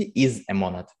CMD is a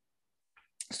monad?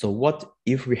 So what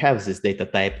if we have this data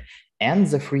type and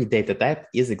the free data type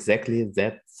is exactly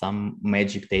that, some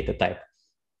magic data type?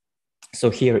 So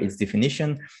here its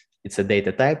definition. It's a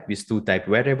data type with 2 type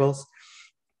variables.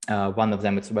 One of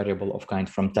them is variable of kind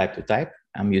from type to type.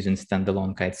 I'm using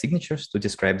standalone kind signatures to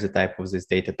describe the type of this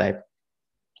data type.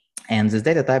 And this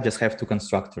data type just have 2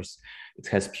 constructors. It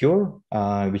has pure,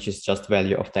 which is just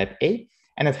value of type A,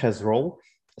 and it has roll,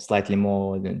 a slightly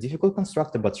more difficult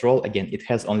constructor, but roll, again, it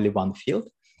has only 1 field.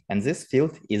 And this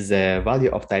field is a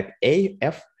value of type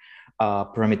AF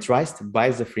parameterized by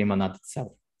the free monad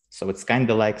itself. So it's kind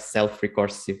of like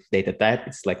self-recursive data type.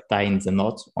 It's like tying the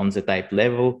knot on the type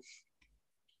level.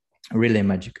 Really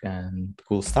magic and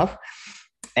cool stuff.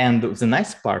 And the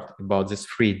nice part about this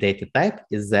free data type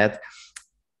is that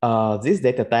this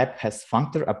data type has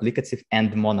functor, applicative,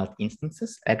 and monad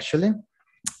instances, actually.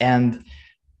 And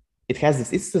it has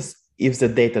this instance if the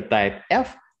data type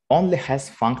F only has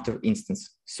functor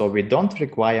instance. So we don't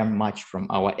require much from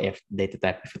our F data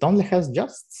type. If it only has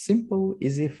just simple,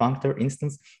 easy functor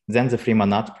instance, then the free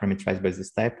monad parameterized by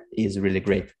this type is really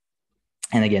great.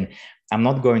 And again, I'm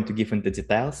not going to give into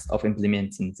details of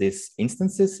implementing these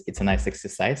instances. It's a nice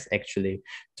exercise, actually,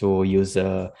 to use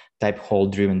type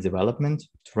hole-driven development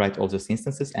to write all those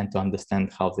instances and to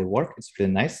understand how they work. It's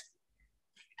really nice.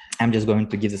 I'm just going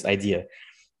to give this idea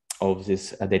of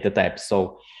this data type.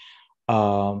 So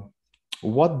the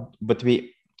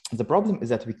problem is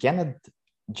that we cannot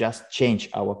just change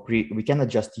we cannot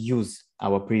just use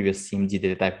our previous CMD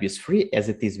data type with free as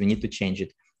it is. We need to change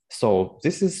it. So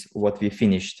this is what we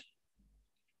finished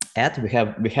at. We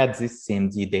had this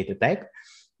CMD data type,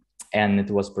 and it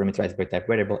was parameterized by type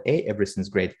variable A. Everything's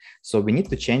great. So we need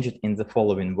to change it in the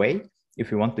following way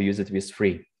if we want to use it with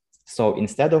free. So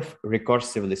instead of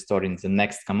recursively storing the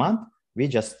next command, we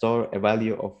just store a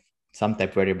value of some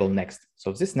type variable next.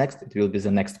 So this next, it will be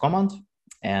the next command,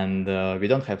 and we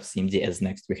don't have CMD as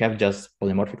next. We have just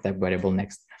polymorphic type variable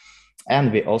next.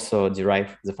 And we also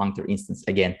derive the functor instance.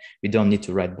 Again, we don't need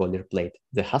to write boilerplate.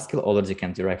 The Haskell already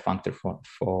can derive functor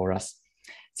for us.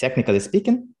 Technically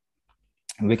speaking,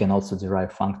 we can also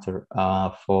derive functor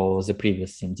for the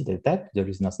previous CMD data type. There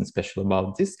is nothing special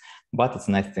about this, but it's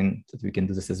a nice thing that we can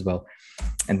do this as well.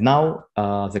 And now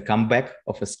the comeback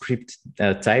of a script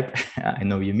type. I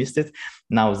know you missed it.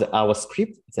 Now our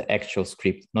script, the actual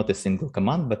script, not a single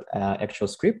command, but actual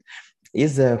script,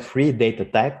 is a free data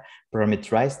type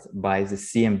parameterized by the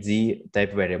CMD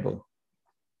type variable.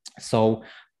 So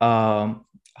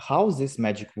how this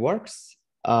magic works,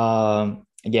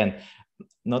 again,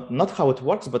 not how it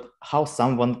works, but how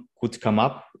someone could come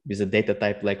up with a data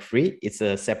type like free. It's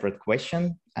a separate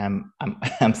question. I'm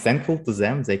thankful to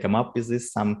them. They come up with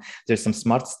this. There's some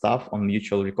smart stuff on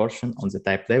mutual recursion on the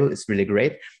type level. It's really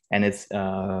great. And it's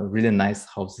really nice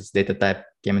how this data type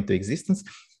came into existence.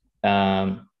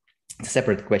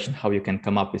 Separate question how you can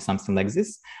come up with something like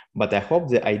this, but I hope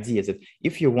the idea is that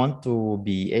if you want to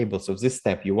be able, so this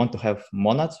step, you want to have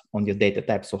monad on your data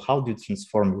type. So how do you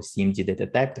transform your CMD data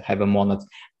type to have a monad?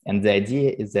 And the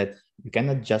idea is that you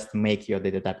cannot just make your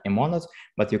data type a monad,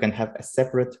 but you can have a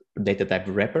separate data type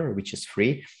wrapper, which is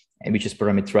free and which is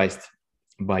parameterized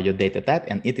by your data type,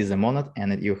 and it is a monad,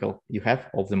 and you have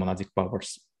all the monadic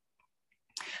powers.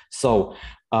 So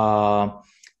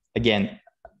again,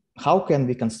 how can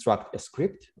we construct a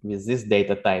script with this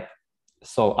data type?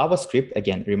 So our script,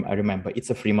 again, remember, it's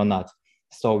a free monad.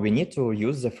 So we need to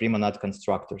use the free monad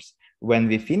constructors. When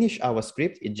we finish our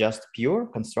script, it's just pure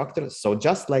constructor. So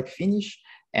just like finish,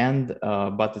 and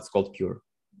but it's called pure.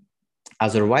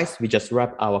 Otherwise, we just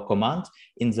wrap our command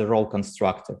in the role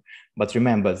constructor. But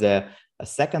remember, the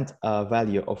second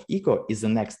value of echo is the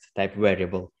next type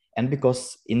variable. And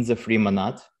because in the free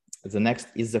monad, the next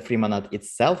is the free monad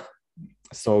itself,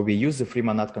 so we use the free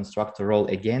monad constructor role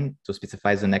again to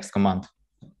specify the next command.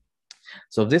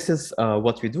 So this is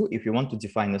what we do if you want to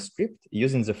define a script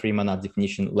using the free monad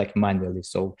definition like manually.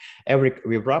 So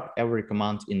we wrap every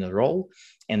command in a role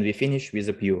and we finish with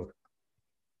a pure.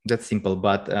 That's simple,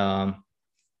 but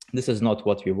this is not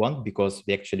what we want, because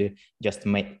we actually just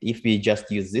if we just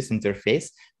use this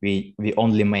interface, we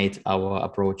only made our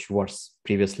approach worse.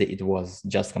 Previously, it was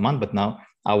just command, but now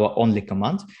our only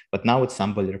command, but now it's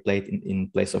some boilerplate in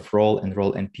place of role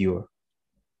and pure.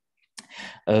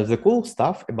 The cool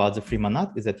stuff about the free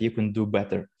monad is that you can do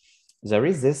better. There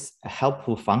is this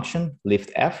helpful function,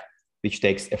 liftf, which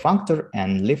takes a functor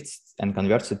and lifts and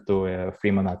converts it to a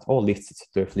free monad, or lifts it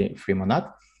to a free monad,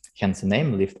 hence the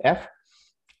name liftf.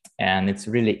 And it's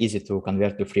really easy to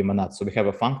convert to free monad. So we have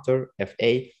a functor,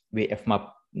 fa, we fmap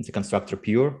the constructor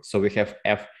pure. So we have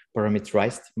f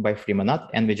parameterized by free monad,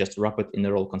 and we just wrap it in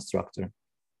a role constructor.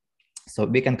 So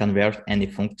we can convert any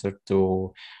functor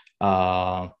to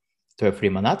a free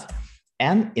monad.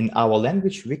 And in our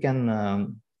language, we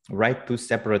can write two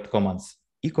separate commands,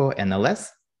 echo and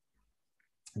ls,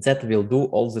 that will do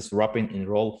all this wrapping in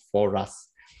role for us.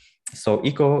 So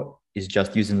echo is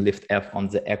just using liftf on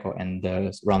the echo and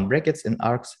the round brackets and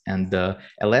arcs, and the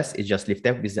ls is just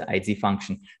liftf with the id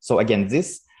function. So again,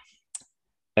 this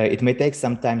it may take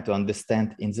some time to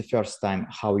understand in the first time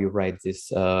how you write this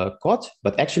code,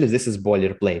 but actually this is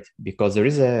boilerplate because there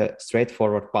is a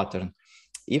straightforward pattern.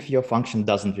 If your function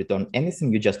doesn't return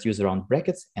anything, you just use round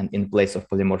brackets, and in place of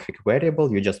polymorphic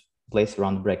variable, you just place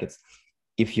round brackets.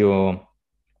 If you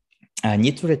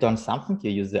need to return something,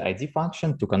 you use the id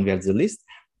function to convert the list,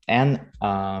 and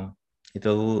it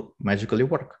will magically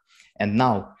work. And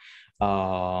now,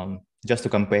 just to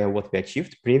compare what we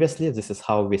achieved previously, this is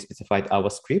how we specified our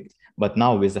script. But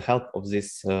now with the help of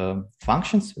these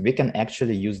functions, we can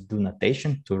actually use do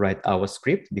notation to write our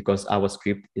script, because our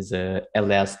script is a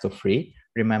alias to free,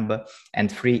 remember,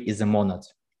 and free is a monad,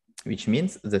 which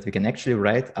means that we can actually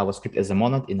write our script as a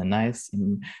monad in a nice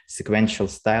sequential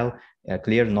style,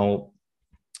 clear, no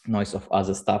noise of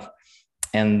other stuff.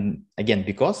 And again,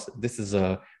 because this is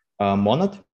a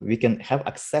monad, we can have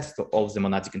access to all the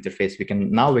monadic interface. We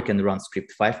can run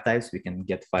script 5 times. We can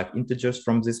get 5 integers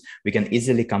from this. We can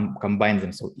easily combine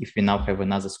them. So if we now have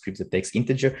another script that takes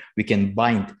integer, we can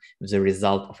bind the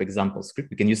result of example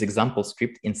script. We can use example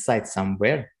script inside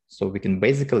somewhere. So we can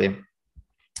basically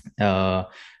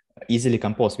easily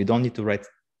compose. We don't need to write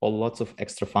lots of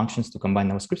extra functions to combine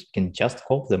our scripts. We can just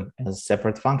call them as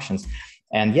separate functions.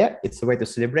 And yeah, it's a way to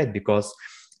celebrate, because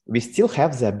we still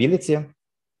have the ability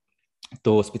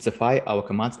to specify our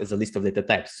commands as a list of data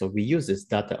types. So we use this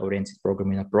data-oriented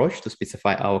programming approach to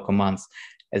specify our commands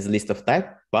as a list of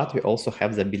type, but we also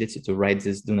have the ability to write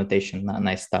this do notation,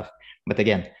 nice stuff. But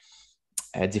again,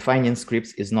 defining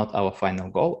scripts is not our final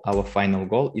goal. Our final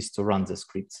goal is to run the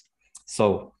scripts.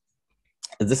 So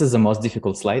this is the most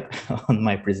difficult slide on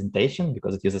my presentation,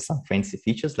 because it uses some fancy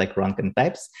features like runtime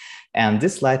types. And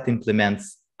this slide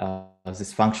implements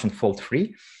this function fault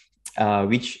free,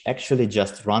 which actually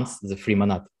just runs the free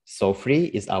monad. So free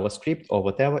is our script or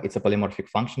whatever. It's a polymorphic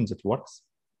function that works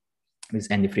with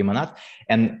any free monad.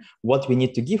 And what we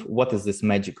need to give, what is this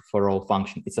magic for all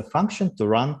function? It's a function to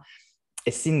run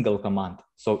a single command.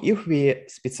 So if we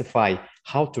specify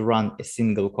how to run a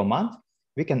single command,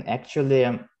 we can actually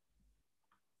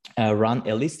run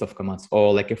a list of commands,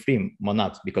 or like a free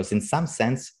monad, because in some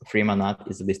sense, free monad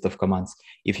is a list of commands.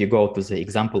 If you go to the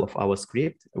example of our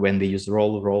script, when we use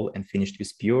roll, and finished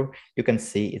with pure, you can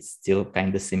see it's still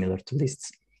kind of similar to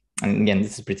lists. And again,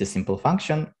 this is a pretty simple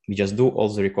function. We just do all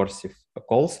the recursive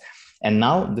calls. And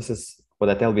now this is what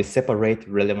I tell, we separate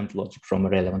relevant logic from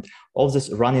irrelevant. All this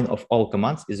running of all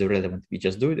commands is irrelevant. We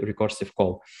just do a recursive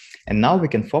call. And now we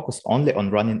can focus only on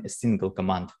running a single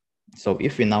command. So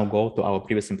if we now go to our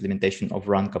previous implementation of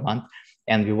run command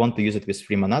and we want to use it with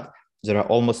free monad, there are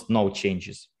almost no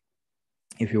changes.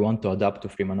 If you want to adapt to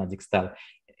free monadic style,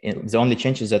 the only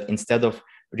change is that instead of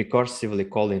recursively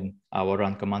calling our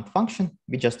run command function,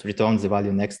 we just return the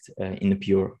value next in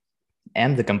pure.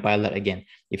 And the compiler, again,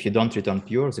 if you don't return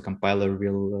pure, the compiler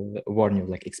will warn you,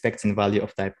 like expecting value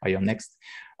of type IO next,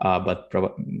 but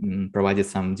provided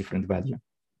some different value.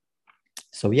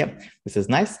 So yeah, this is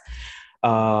nice.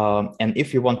 And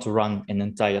if you want to run an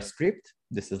entire script,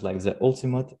 this is like the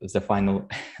ultimate, the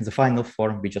final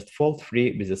form. We just fault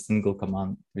free with a single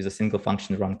command, with a single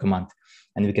function run command,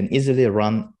 and we can easily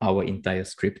run our entire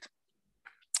script.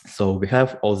 So we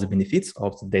have all the benefits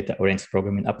of the data-oriented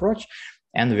programming approach,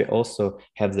 and we also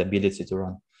have the ability to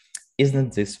run.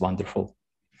 Isn't this wonderful?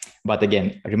 But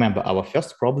again, remember, our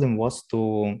first problem was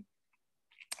to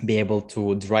be able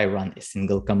to dry run a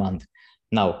single command.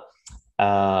 Now,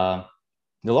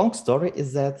 the long story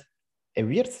is that a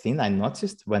weird thing I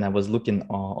noticed when I was looking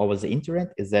over the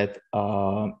internet is that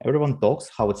everyone talks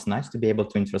how it's nice to be able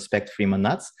to introspect free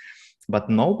monads, but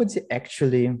nobody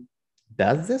actually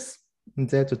does this in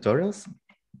their tutorials.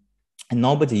 And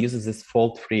nobody uses this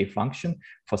fault-free function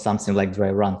for something like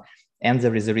dry run. And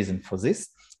there is a reason for this.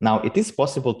 Now, it is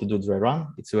possible to do dry run.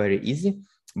 It's very easy,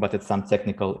 but it's some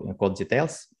technical code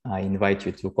details. I invite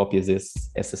you to copy this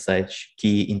SSH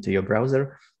key into your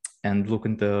browser and look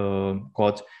into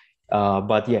code.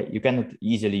 But yeah, you cannot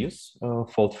easily use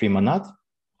fault-free monad.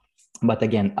 But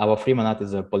again, our free monad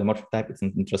is a polymorphic type. It's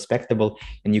introspectable,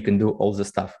 and you can do all the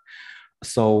stuff.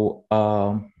 So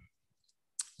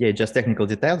yeah, just technical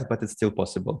details, but it's still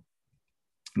possible.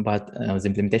 But the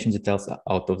implementation details are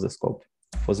out of the scope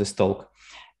for this talk.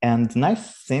 And the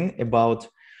nice thing about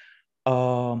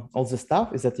all the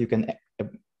stuff is that you can,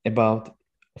 about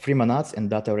free monads and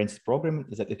data-oriented programming,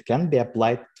 is that it can be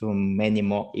applied to many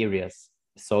more areas.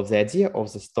 So the idea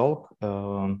of this talk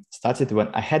started when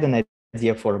I had an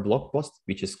idea for a blog post,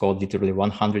 which is called literally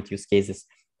 100 use cases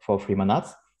for free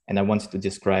monads. And I wanted to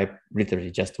describe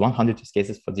literally just 100 use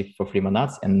cases for free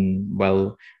monads. And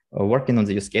well, working on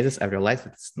the use cases, I realized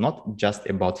it's not just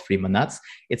about free monads,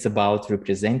 it's about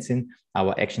representing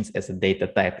our actions as a data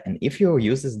type. And if you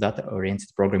use this data-oriented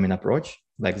programming approach,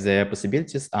 like the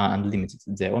possibilities are unlimited,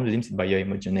 they're only limited by your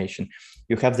imagination.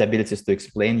 You have the abilities to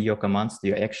explain your commands to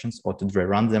your actions or to dry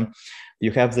run them.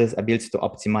 You have the ability to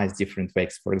optimize different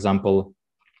ways. For example,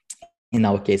 in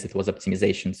our case, it was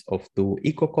optimizations of 2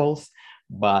 echo calls,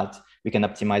 but we can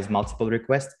optimize multiple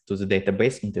requests to the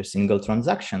database into a single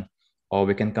transaction, or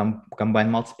we can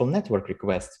combine multiple network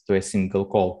requests to a single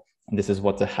call. And this is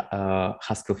what the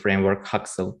Haskell framework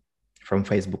Haskell from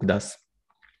Facebook does.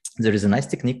 There is a nice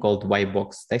technique called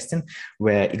white-box testing,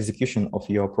 where execution of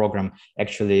your program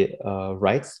actually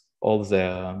writes all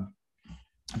the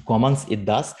commands it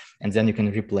does, and then you can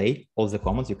replay all the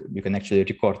commands. You can actually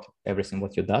record everything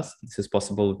what you does. This is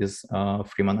possible with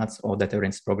free monads or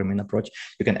data-oriented programming approach.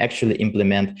 You can actually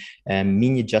implement a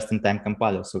mini just-in-time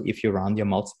compiler. So if you run your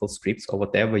multiple scripts or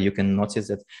whatever, you can notice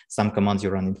that some commands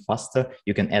you're running faster.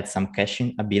 You can add some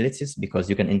caching abilities because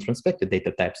you can introspect the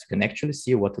data types. You can actually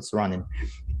see what it's running.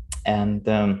 And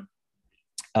then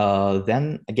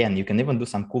again, you can even do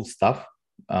some cool stuff.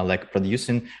 Like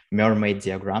producing mermaid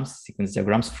diagrams, sequence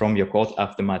diagrams from your code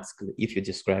automatically. If you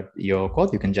describe your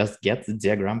code, you can just get the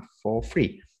diagram for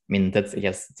free. I mean, that's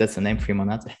the name, free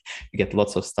monad. You get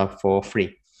lots of stuff for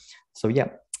free. So yeah,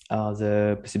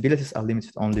 the possibilities are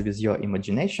limited only with your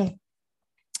imagination.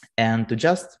 And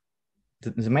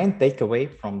the main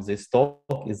takeaway from this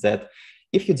talk is that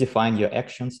if you define your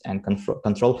actions and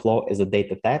control flow as a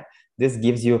data type, this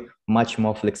gives you much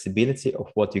more flexibility of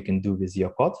what you can do with your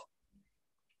code.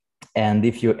 And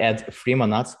if you add free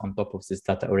monads on top of this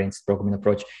data-oriented programming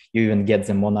approach, you even get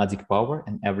the monadic power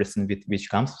and everything which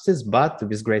comes with this. But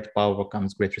with great power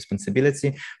comes great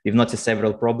responsibility. We've noticed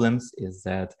several problems is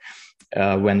that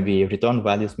when we return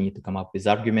values, we need to come up with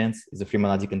arguments. The free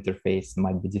monadic interface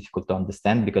might be difficult to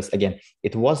understand because, again,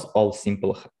 it was all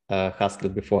simple Haskell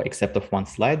before, except of one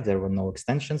slide. There were no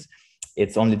extensions.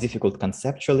 It's only difficult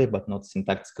conceptually, but not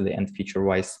syntactically and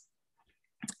feature-wise.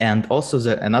 And also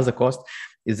another cost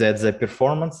is that the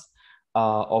performance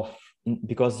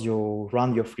because you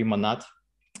run your free monad,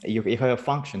 you have a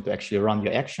function to actually run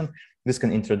your action. This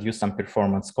can introduce some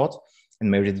performance cost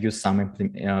and may reduce some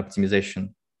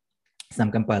optimization,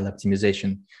 some compiler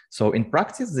optimization. So in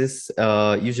practice, this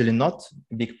usually not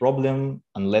a big problem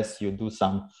unless you do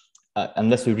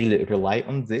unless you really rely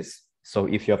on this. So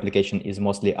if your application is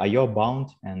mostly IO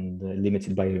bound and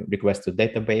limited by request to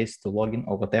database, to login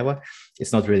or whatever,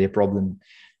 it's not really a problem.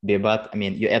 But I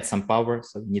mean, you add some power,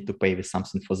 so you need to pay with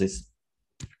something for this.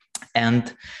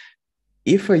 And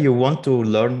if you want to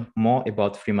learn more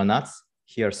about free monads,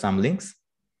 here are some links.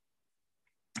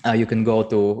 You can go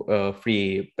to a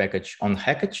free package on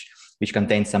Hackage, which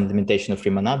contains some implementation of free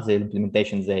monads. The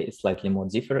implementation there is slightly more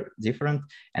different,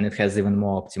 and it has even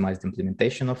more optimized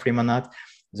implementation of free monad.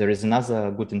 There is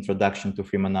another good introduction to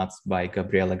free monads by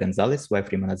Gabriela Gonzalez, Why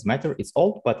Free Monads Matter. It's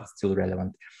old, but it's still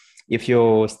relevant. If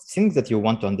you think that you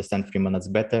want to understand free monads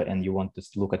better and you want to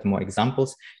look at more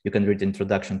examples, you can read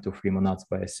Introduction to Free Monads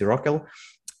by Sirockel.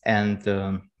 And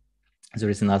there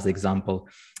is another example.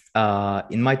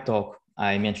 In my talk,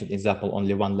 I mentioned example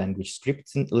only one language,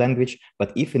 scripting language,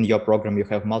 but if in your program you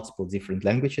have multiple different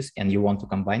languages and you want to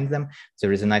combine them,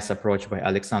 there is a nice approach by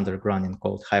Alexander Granin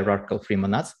called Hierarchical Free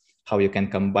Monads, how you can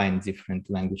combine different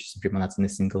languages free monads in a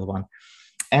single one.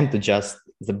 And to just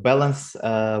the balance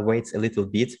weights a little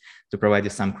bit to provide you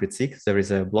some critique. There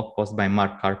is a blog post by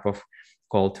Mark Karpov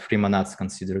called Free Monads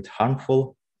Considered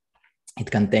Harmful. It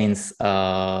contains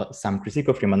some critique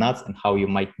of free monads and how you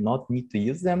might not need to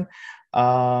use them.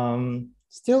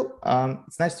 Still,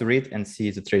 it's nice to read and see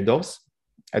the trade-offs.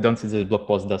 I don't think the blog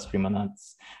post does free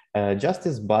monads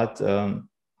justice, but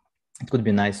it could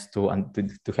be nice to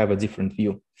have a different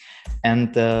view.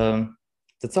 And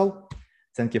that's all.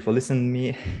 Thank you for listening to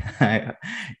me.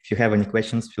 If you have any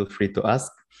questions, feel free to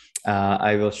ask.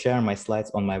 I will share my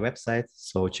slides on my website,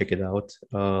 so check it out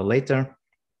later.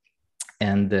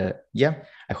 And yeah,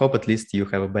 I hope at least you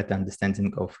have a better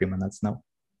understanding of free monads now.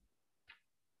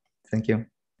 Thank you.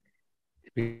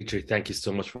 Dmitrii, thank you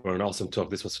so much for an awesome talk.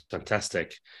 This was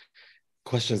fantastic.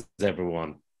 Questions,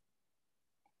 everyone?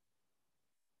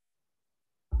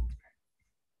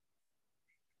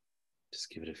 Just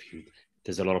give it a few.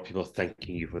 There's a lot of people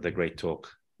thanking you for the great talk.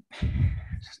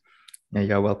 Yeah,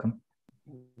 you're welcome.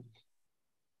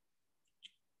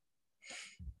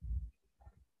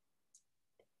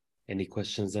 Any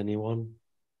questions, anyone?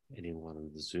 Anyone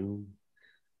on the Zoom?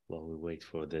 While we wait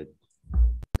for the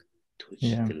Twitch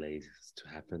delays to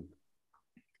happen.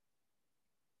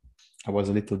 I was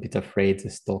a little bit afraid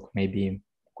this talk maybe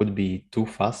could be too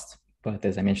fast But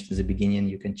as I mentioned at the beginning,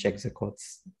 you can check the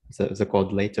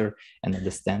code later and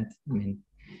understand. I mean,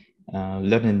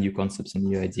 learning new concepts and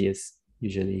new ideas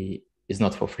usually is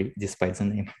not for free, despite the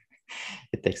name.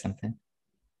 It takes some time.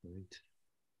 Right.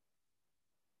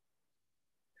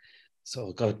 So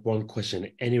I've got one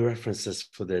question. Any references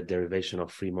for the derivation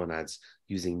of free monads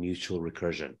using mutual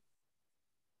recursion?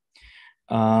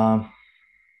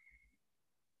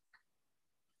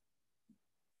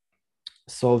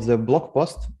 So the blog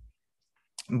post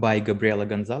by Gabriela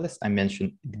Gonzalez, I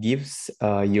mentioned, it gives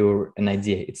you an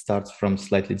idea. It starts from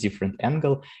slightly different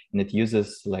angle, and it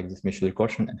uses like this mutual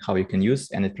recursion and how you can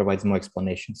use, and it provides more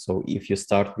explanation. So if you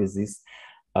start with this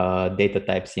data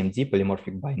type CMD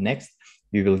polymorphic by next,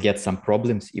 you will get some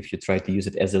problems if you try to use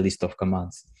it as a list of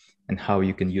commands, and how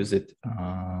you can use it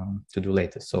to do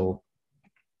later. So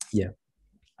yeah,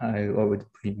 I would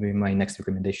be my next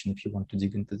recommendation if you want to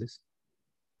dig into this.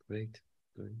 Great.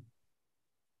 Great.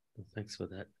 Well, thanks for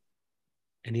that.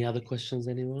 Any other questions,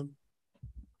 anyone?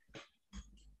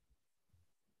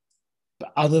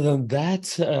 But other than that,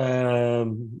 Seller,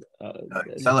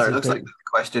 it looks like there's a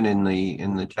question in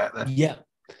the chat there. Yeah.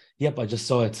 Yep, I just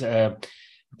saw it.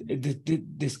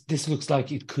 This looks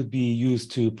like it could be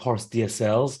used to parse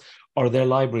DSLs. Are there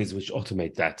libraries which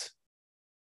automate that?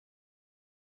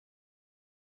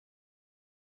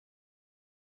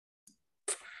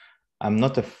 I'm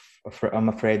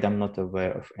afraid I'm not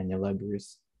aware of any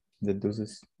libraries that do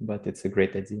this, but it's a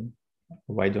great idea.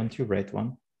 Why don't you write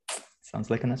one?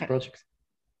 Sounds like a nice project.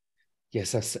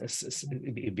 Yes,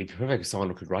 it'd be perfect if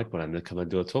someone could write one and then come and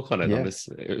do a talk on it on this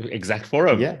exact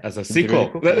forum as a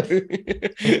sequel. Really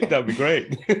cool. That'd be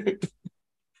great.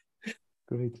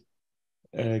 Great.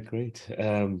 Great.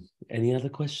 Any other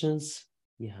questions?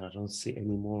 Yeah, I don't see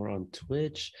any more on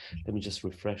Twitch. Let me just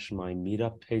refresh my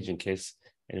meetup page in case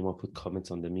anyone put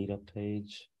comments on the meetup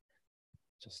page,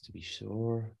 just to be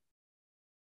sure.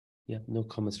 Yeah, no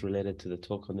comments related to the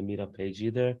talk on the meetup page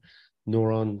either,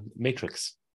 nor on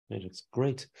Matrix.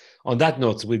 Great. On that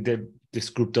note, this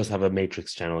group does have a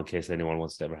Matrix channel in case anyone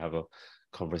wants to ever have a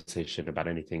conversation about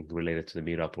anything related to the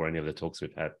meetup or any of the talks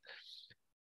we've had.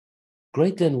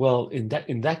 Great then. Well, in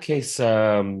that case,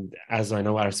 as I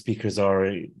know our speakers are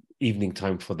evening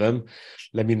time for them,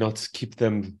 let me not keep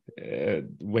them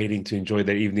waiting to enjoy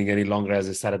their evening any longer as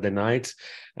a Saturday night.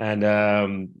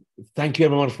 And thank you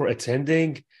everyone for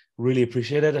attending. Really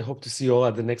appreciate it. I hope to see you all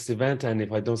at the next event. And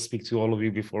if I don't speak to all of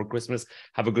you before Christmas,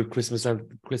 have a good Christmas and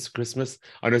Christmas.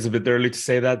 I know it's a bit early to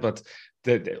say that, but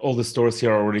all the stores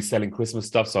here are already selling Christmas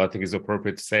stuff, so I think it's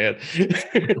appropriate to say it.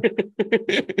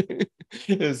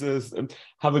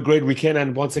 Have a great weekend.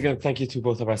 And once again, thank you to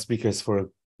both of our speakers for an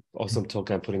awesome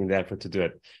talk and putting in the effort to do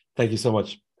it. Thank you so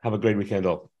much. Have a great weekend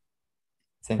all.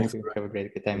 Thanks. Have a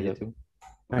great time, you too.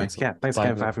 Thanks. Yeah, thanks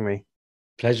again for having me.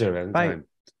 Pleasure. Anytime.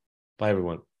 Bye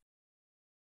everyone.